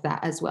really liked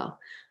that as well.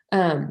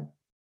 Um,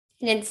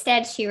 And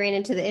instead, she ran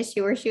into the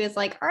issue where she was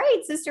like, all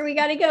right, sister, we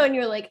got to go. And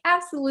you're like,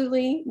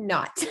 absolutely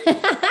not.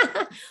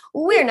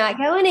 We're not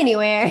going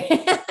anywhere.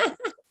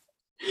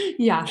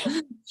 yeah,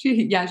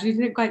 she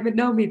didn't quite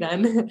know me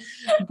then.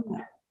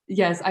 But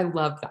yes, I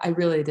love that. I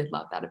really did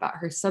love that about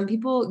her. Some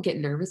people get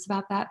nervous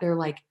about that. They're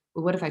like,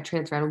 well, what if I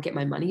transfer? I don't get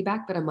my money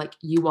back. But I'm like,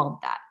 you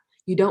want that.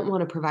 You don't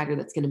want a provider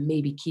that's going to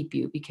maybe keep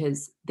you,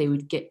 because they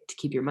would get to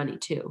keep your money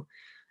too.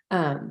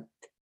 Um,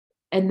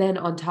 And then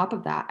on top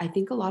of that, I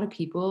think a lot of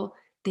people,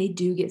 they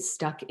do get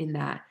stuck in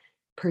that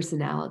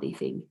personality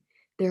thing.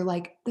 They're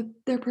like,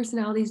 their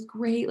personality is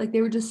great. Like,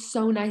 they were just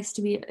so nice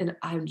to me. And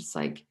I'm just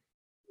like,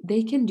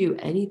 they can do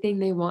anything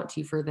they want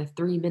to for the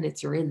 3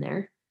 minutes you're in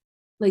there.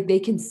 Like, they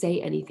can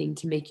say anything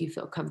to make you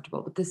feel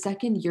comfortable. But the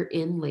second you're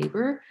in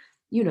labor,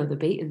 the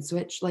bait and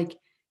switch, like,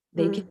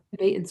 they can Mm.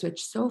 bait and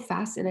switch so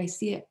fast. And I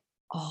see it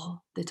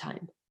all the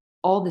time,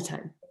 all the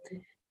time.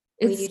 We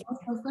It's do.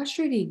 so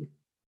frustrating.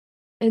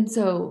 And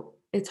so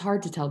it's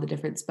hard to tell the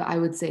difference, but I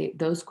would say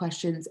those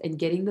questions and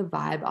getting the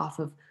vibe off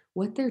of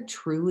what they're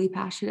truly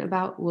passionate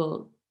about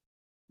will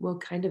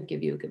kind of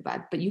give you a good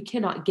vibe. But you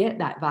cannot get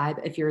that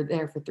vibe if you're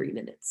there for 3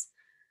 minutes.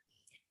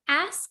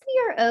 Ask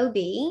your OB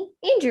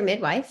and your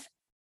midwife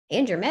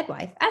and your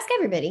midwife. Ask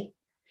everybody.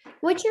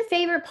 What's your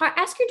favorite part?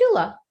 Ask your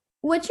doula.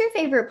 What's your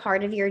favorite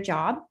part of your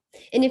job?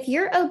 And if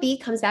your OB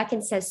comes back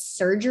and says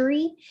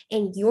surgery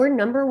and your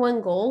number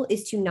one goal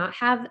is to not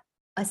have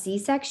a C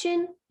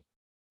section,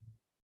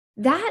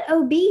 that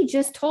OB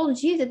just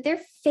told you that their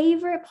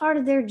favorite part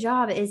of their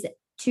job is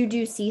to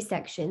do C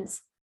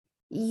sections.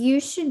 You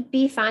should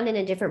be finding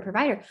a different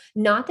provider.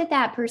 Not that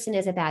that person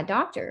is a bad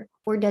doctor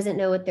or doesn't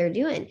know what they're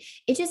doing.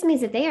 It just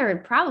means that they are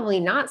probably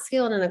not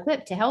skilled and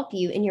equipped to help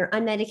you in your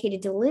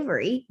unmedicated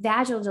delivery,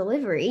 vaginal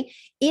delivery,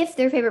 if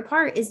their favorite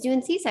part is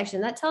doing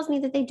C-section. That tells me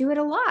that they do it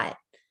a lot.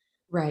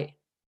 Right.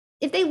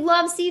 If they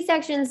love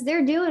C-sections,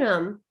 they're doing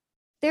them.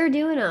 They're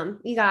doing them,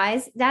 you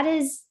guys. That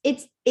is,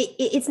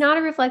 it's not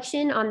a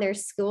reflection on their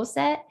skill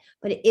set,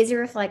 but it is a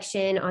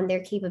reflection on their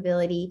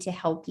capability to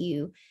help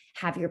you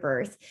have your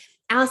birth.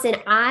 Allison,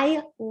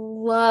 I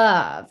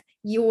love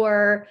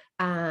your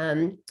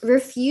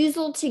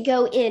refusal to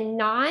go in,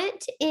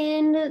 not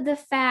in the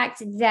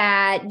fact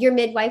that your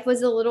midwife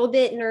was a little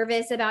bit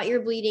nervous about your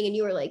bleeding and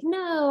you were like,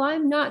 no,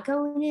 I'm not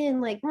going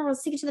in. Like, we'll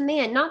stick it to the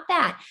man. Not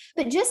that,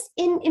 but just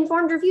in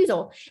informed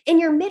refusal. And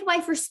your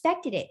midwife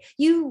respected it.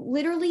 You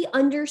literally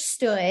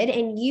understood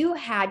and you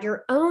had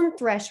your own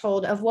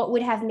threshold of what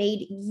would have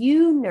made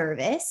you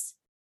nervous.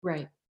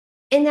 Right.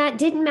 And that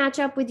didn't match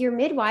up with your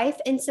midwife.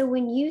 And so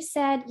when you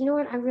said, you know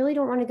what, I really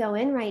don't want to go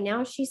in right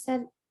now, she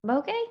said,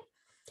 okay,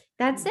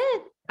 that's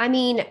it. I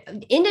mean,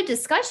 end of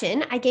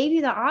discussion. I gave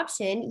you the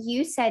option.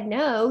 You said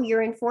no.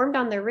 You're informed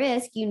on the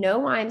risk. You know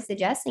why I'm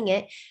suggesting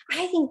it.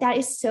 I think that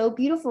is so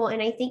beautiful.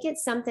 And I think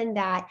it's something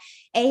that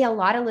a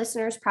lot of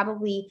listeners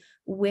probably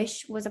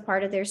wish was a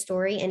part of their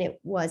story and it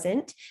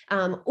wasn't.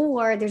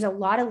 Or there's a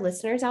lot of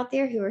listeners out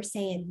there who are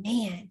saying,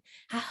 man,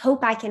 I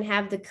hope I can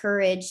have the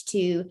courage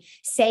to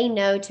say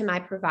no to my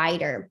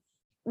provider.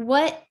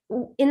 What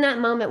in that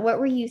moment, what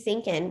were you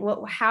thinking?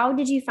 How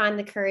did you find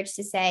the courage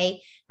to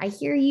say, I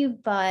hear you,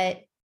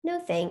 but no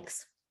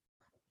thanks?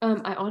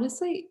 I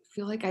honestly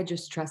feel like I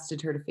just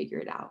trusted her to figure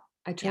it out.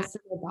 I Yeah.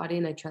 trusted my body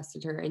and I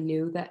trusted her. I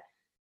knew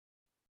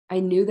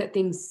that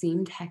things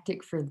seemed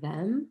hectic for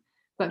them,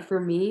 but for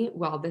me,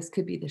 well, this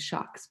could be the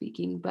shock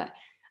speaking, but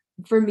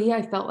for me,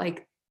 I felt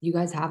like, you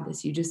guys have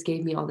this. You just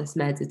gave me all this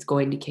meds. It's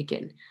going to kick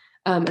in.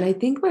 And I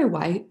think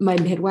my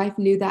midwife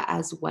knew that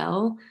as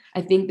well.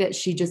 I think that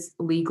she just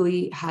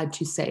legally had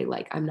to say,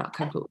 like, I'm not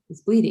comfortable with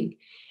this bleeding.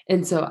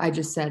 And so I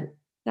just said,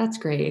 that's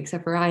great,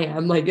 except for I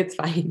am, like, it's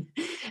fine.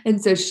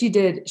 And so she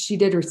did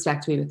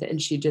respect me with it.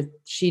 And she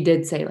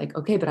did say, like,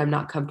 okay, but I'm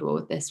not comfortable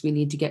with this. We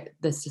need to get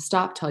this to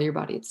stop. Tell your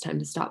body it's time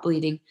to stop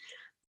bleeding.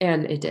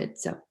 And it did.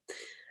 So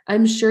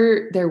I'm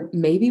sure there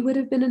maybe would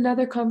have been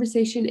another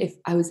conversation if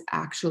I was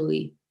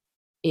actually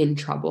in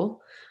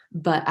trouble.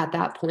 But at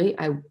that point,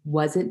 I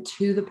wasn't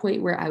to the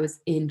point where I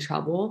was in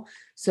trouble.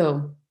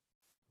 So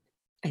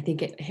I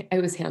think it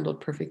was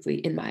handled perfectly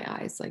in my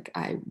eyes. Like,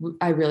 I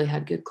really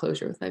had good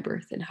closure with my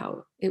birth and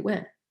how it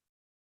went.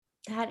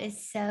 That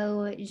is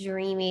so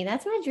dreamy.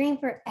 That's my dream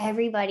for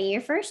everybody. Your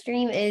first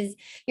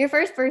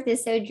birth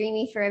is so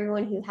dreamy for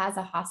everyone who has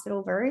a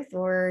hospital birth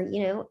or,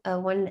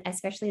 one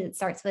especially that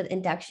starts with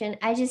induction.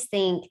 I just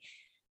think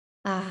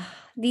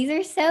These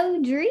are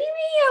so dreamy.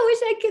 I wish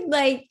I could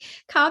like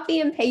copy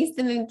and paste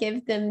them and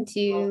give them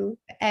to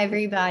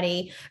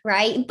everybody,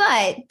 right?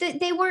 But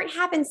they weren't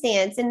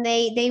happenstance, and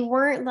they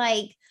weren't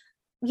like,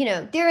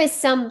 there is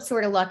some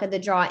sort of luck of the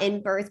draw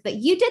in birth, but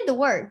you did the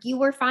work. You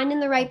were finding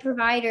the right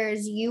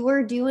providers. You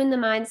were doing the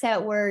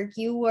mindset work.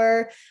 You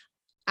were,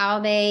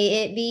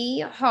 albeit it be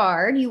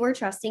hard, you were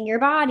trusting your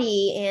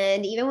body.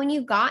 And even when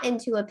you got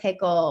into a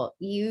pickle,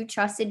 you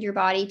trusted your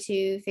body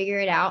to figure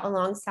it out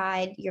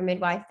alongside your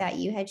midwife that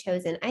you had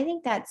chosen. I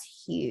think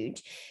that's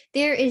huge.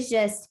 There is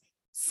just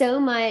so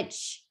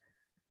much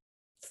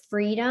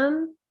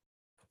freedom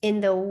in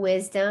the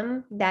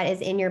wisdom that is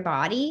in your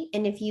body.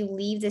 And if you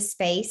leave the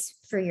space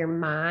for your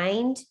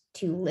mind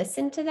to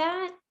listen to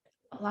that,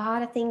 a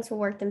lot of things will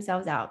work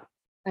themselves out.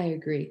 I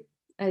agree.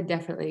 I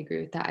definitely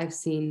agree with that. I've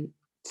seen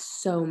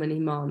so many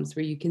moms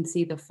where you can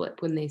see the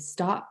flip when they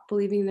stop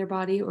believing in their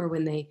body or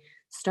when they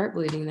start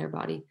believing in their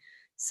body.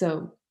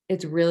 So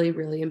it's really,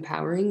 really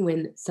empowering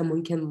when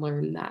someone can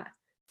learn that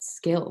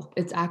skill.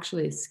 It's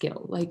actually a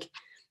skill. Like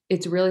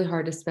it's really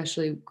hard,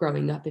 especially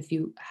growing up, if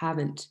you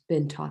haven't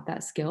been taught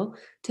that skill,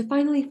 to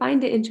finally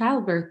find it in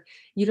childbirth.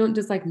 You don't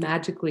just like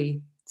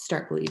magically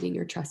start believing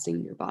or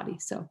trusting your body.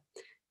 So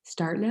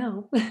start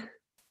now.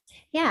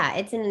 Yeah,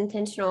 it's an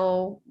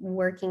intentional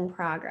working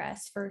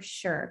progress for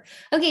sure.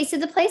 Okay, so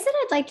the place that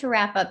I'd like to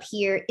wrap up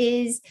here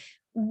is,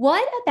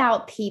 what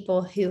about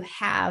people who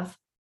have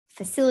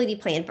facility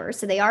planned birth?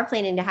 So they are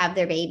planning to have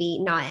their baby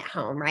not at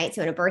home, right?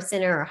 So in a birth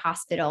center or a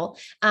hospital.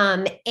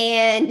 And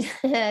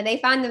they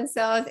find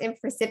themselves in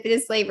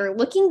precipitous labor.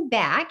 Looking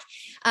back,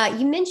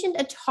 you mentioned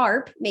a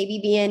tarp maybe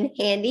being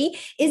handy.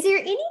 Is there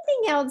anything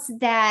else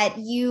that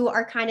you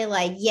are kind of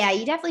like, yeah,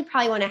 you definitely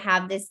probably want to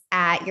have this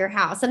at your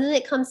house? Something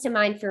that comes to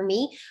mind for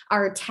me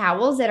are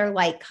towels that are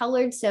light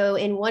colored. So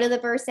in one of the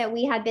births that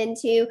we had been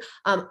to,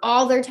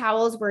 all their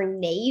towels were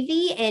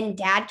navy, and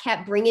dad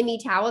kept bringing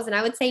me towels, and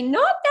I would say,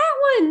 not that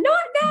one, not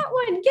that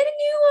one, get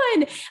a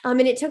new one.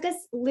 And it took us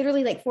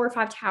literally like 4 or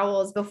 5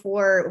 towels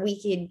before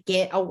we could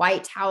get a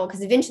white towel,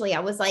 because eventually I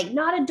was like,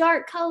 not a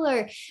dark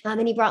color.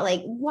 And he brought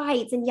like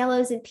whites and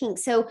yellows and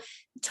pinks. So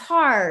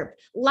tarp,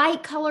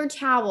 light colored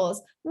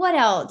towels. What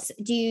else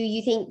do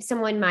you think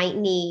someone might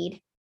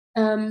need?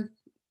 Um,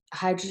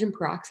 Hydrogen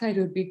peroxide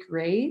would be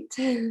great.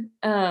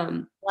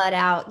 Blood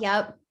out.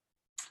 Yep.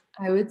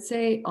 I would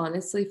say,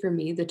 honestly, for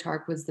me, the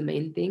tarp was the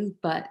main thing,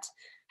 but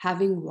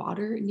having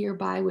water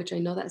nearby, which I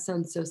know that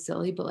sounds so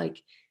silly, but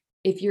like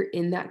if you're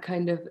in that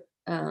kind of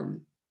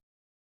um,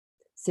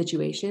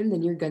 situation,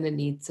 then you're gonna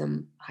need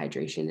some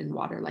hydration and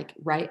water. Like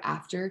right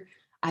after,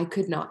 I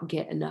could not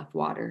get enough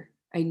water.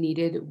 I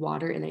needed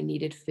water and I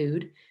needed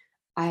food.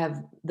 I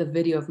have the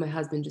video of my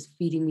husband just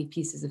feeding me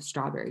pieces of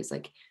strawberries.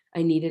 Like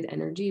I needed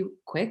energy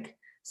quick.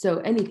 So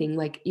anything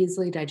like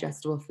easily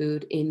digestible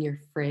food in your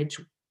fridge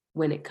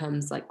when it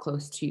comes like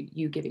close to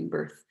you giving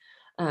birth.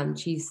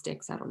 Cheese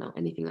sticks, I don't know,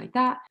 anything like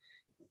that.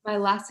 My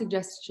last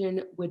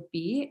suggestion would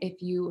be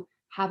if you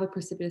have a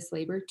precipitous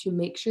labor to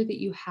make sure that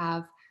you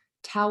have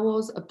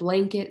towels, a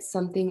blanket,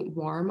 something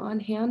warm on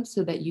hand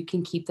so that you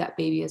can keep that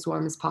baby as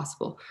warm as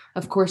possible.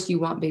 Of course, you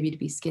want baby to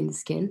be skin to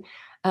skin.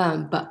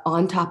 But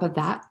on top of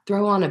that,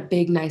 throw on a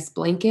big, nice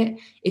blanket.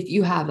 If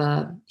you have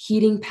a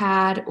heating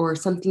pad or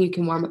something you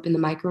can warm up in the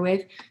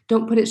microwave,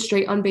 don't put it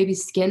straight on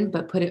baby's skin,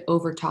 but put it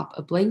over top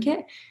a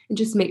blanket and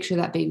just make sure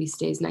that baby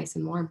stays nice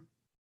and warm.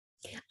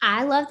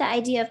 I love the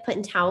idea of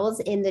putting towels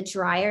in the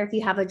dryer if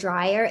you have a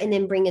dryer, and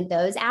then bringing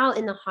those out.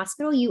 In the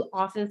hospital, you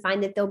often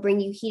find that they'll bring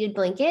you heated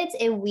blankets,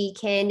 and we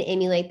can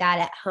emulate that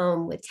at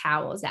home with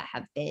towels that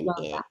have been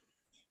Love in that.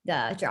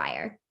 the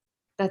dryer.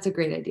 That's a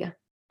great idea.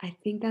 I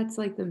think that's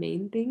like the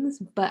main things,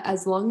 but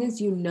as long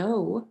as you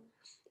know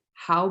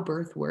how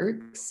birth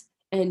works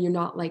and you're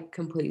not like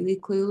completely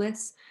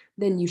clueless,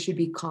 then you should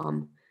be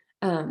calm.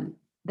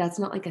 That's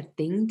not like a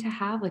thing to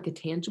have, like a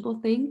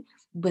tangible thing,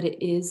 but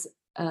it is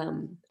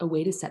a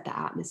way to set the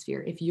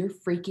atmosphere. If you're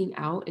freaking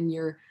out and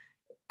you're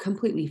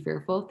completely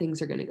fearful,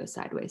 things are going to go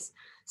sideways.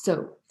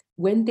 So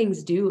when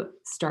things do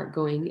start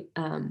going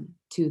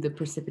to the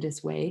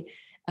precipitous way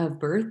of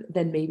birth,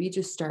 then maybe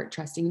just start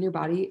trusting in your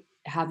body.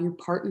 Have your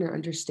partner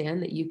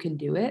understand that you can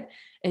do it,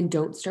 and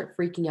don't start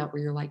freaking out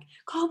where you're like,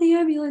 call the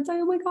ambulance.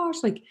 Oh my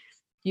gosh. Like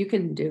you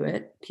can do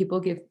it. People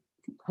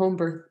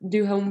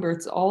do home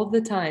births all the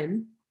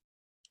time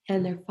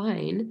and they're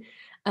fine.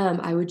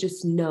 I would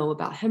just know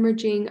about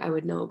hemorrhaging. I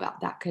would know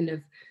about that kind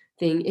of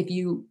thing.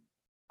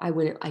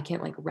 I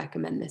can't like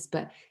recommend this,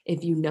 but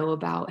if you know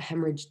about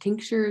hemorrhage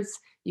tinctures,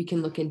 you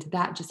can look into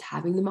that, just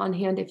having them on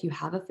hand if you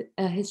have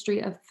a history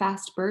of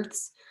fast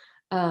births.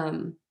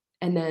 Um,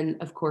 and then,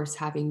 of course,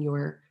 having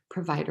your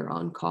provider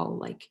on call,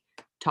 like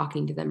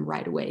talking to them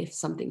right away if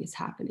something is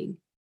happening.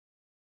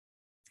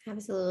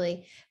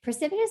 Absolutely.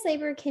 Precipitous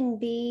labor can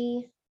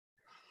be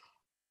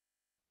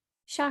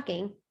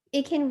shocking.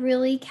 It can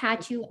really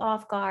catch you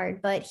off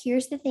guard. But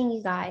here's the thing,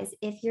 you guys,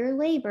 if your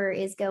labor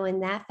is going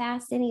that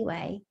fast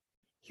anyway,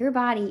 your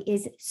body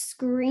is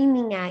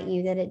screaming at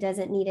you that it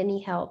doesn't need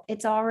any help.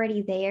 It's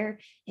already there,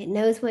 it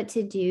knows what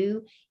to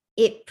do.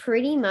 it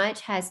pretty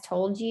much has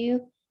told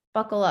you,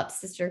 buckle up,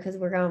 sister, because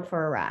we're going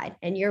for a ride.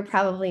 And you're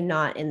probably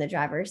not in the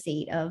driver's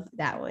seat of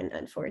that one,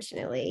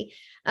 unfortunately.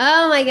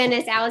 Oh my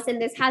goodness, Allison,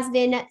 this has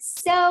been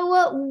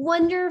so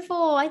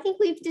wonderful. I think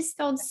we've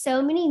dispelled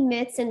so many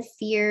myths and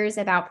fears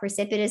about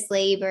precipitous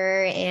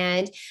labor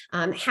and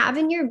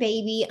having your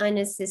baby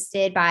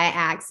unassisted by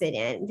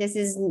accident. This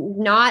is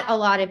not a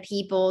lot of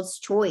people's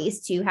choice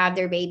to have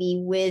their baby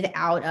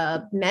without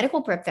a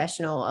medical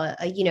professional,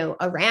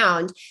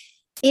 around.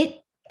 It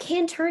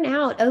can turn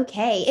out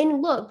okay.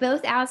 And look,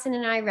 both Allison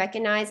and I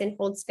recognize and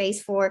hold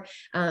space for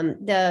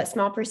the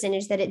small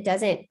percentage that it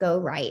doesn't go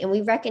right. And we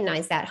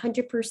recognize that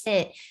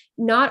 100%.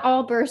 Not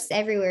all births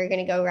everywhere are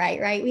going to go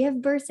right? We have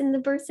births in the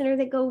birth center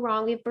that go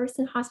wrong. We have births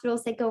in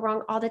hospitals that go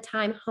wrong all the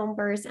time, home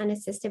births,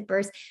 unassisted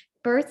births.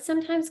 Birth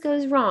sometimes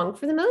goes wrong.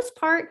 For the most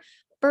part,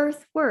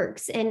 birth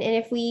works. And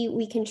if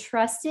we can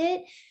trust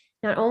it,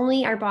 not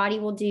only our body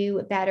will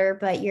do better,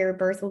 but your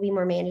birth will be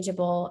more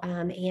manageable,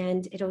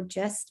 and it'll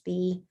just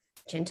be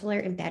gentler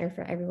and better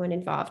for everyone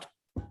involved.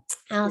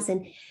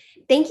 Allison,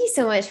 thank you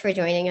so much for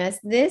joining us.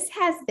 This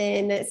has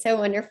been so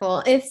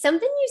wonderful. If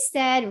something you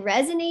said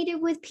resonated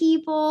with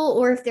people,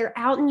 or if they're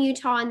out in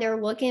Utah and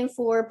they're looking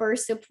for birth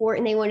support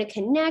and they want to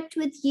connect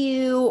with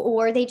you,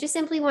 or they just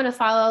simply want to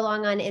follow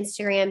along on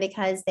Instagram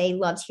because they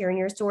loved hearing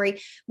your story,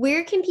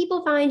 where can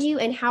people find you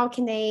and how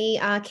can they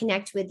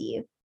connect with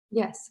you?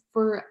 Yes,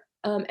 for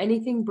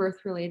anything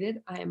birth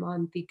related, I am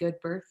on The Good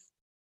Birth,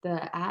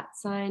 the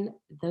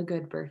The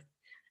Good Birth.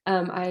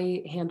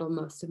 I handle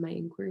most of my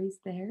inquiries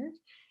there.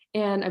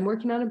 And I'm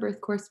working on a birth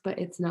course, but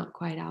it's not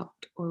quite out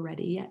or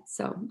ready yet.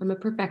 So I'm a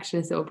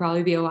perfectionist. It will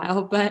probably be a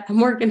while, but I'm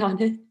working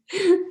on it.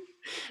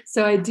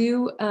 So I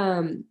do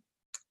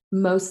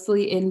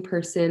mostly in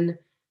person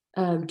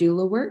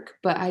doula work,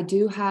 but I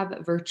do have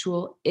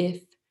virtual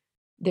if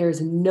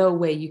there's no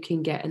way you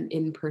can get an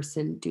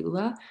in-person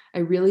doula. I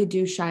really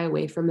do shy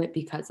away from it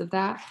because of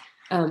that.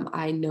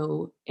 I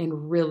know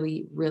and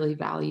really, really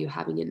value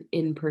having an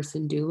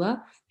in-person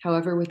doula.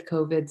 However, with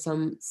COVID,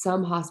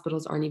 some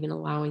hospitals aren't even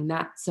allowing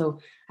that. So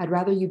I'd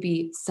rather you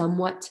be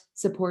somewhat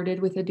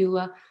supported with a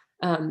doula.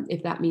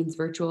 If that means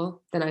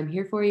virtual, then I'm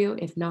here for you.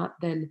 If not,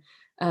 then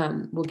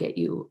we'll get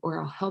you or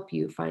I'll help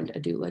you find a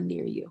doula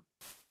near you.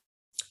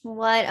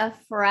 What a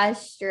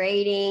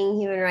frustrating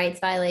human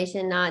rights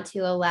violation not to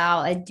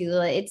allow a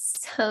doula.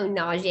 It's so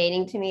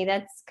nauseating to me.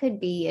 That could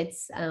be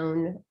its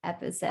own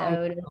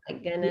episode. Oh my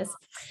goodness.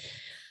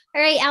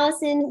 All right,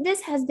 Allison,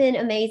 this has been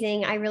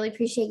amazing. I really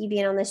appreciate you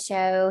being on the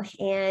show.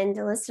 And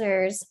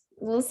listeners,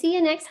 we'll see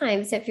you next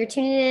time. So if you're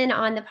tuning in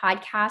on the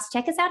podcast,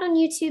 check us out on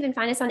YouTube and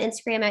find us on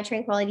Instagram at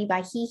Tranquility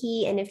by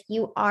Hee. And if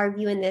you are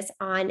viewing this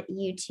on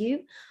YouTube,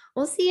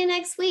 we'll see you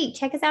next week.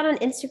 Check us out on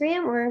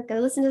Instagram or go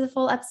listen to the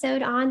full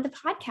episode on the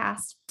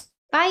podcast.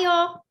 Bye,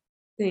 y'all.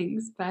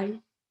 Thanks. Bye.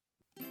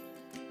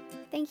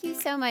 Thank you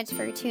so much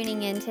for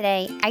tuning in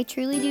today. I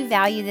truly do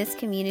value this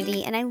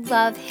community and I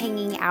love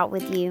hanging out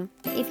with you.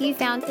 If you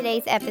found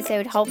today's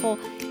episode helpful,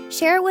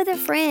 share it with a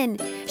friend.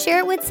 Share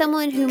it with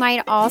someone who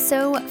might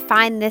also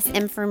find this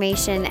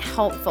information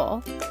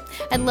helpful.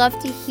 I'd love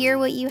to hear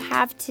what you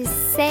have to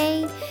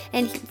say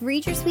and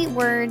read your sweet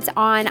words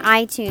on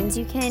iTunes.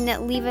 You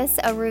can leave us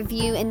a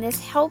review, and this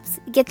helps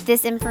get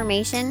this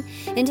information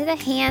into the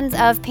hands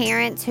of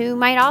parents who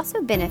might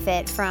also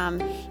benefit from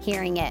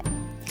hearing it.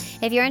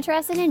 If you're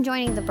interested in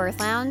joining the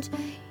Birth Lounge,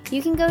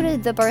 you can go to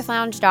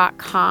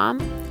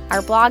thebirthlounge.com.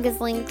 Our blog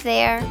is linked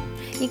there.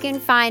 You can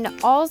find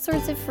all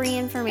sorts of free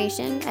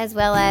information as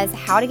well as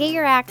how to get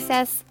your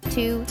access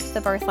to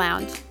the Birth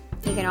Lounge.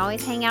 You can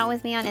always hang out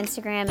with me on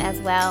Instagram as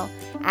well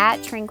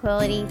at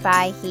Tranquility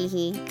by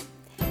Hee.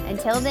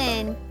 Until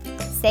then,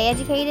 stay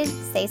educated,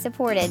 stay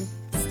supported,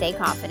 stay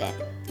confident.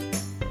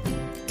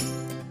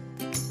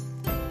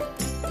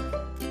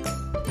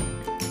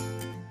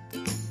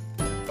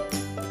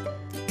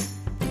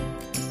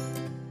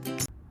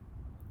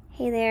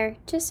 Hey there,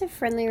 just a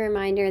friendly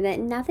reminder that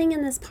nothing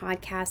in this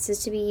podcast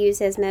is to be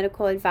used as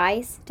medical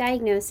advice,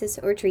 diagnosis,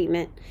 or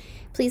treatment.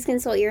 Please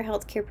consult your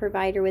healthcare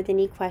provider with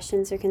any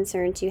questions or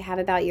concerns you have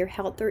about your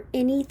health or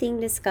anything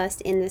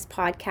discussed in this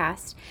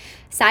podcast.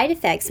 Side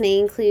effects may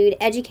include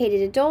educated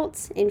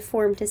adults,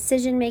 informed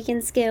decision-making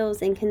skills,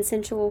 and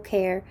consensual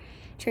care.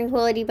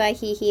 Tranquility by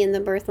Hee and the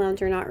Birth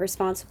Lounge are not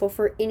responsible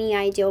for any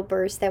ideal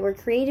births that were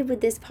created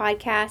with this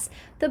podcast.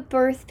 The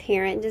birth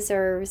parent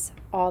deserves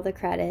all the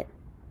credit.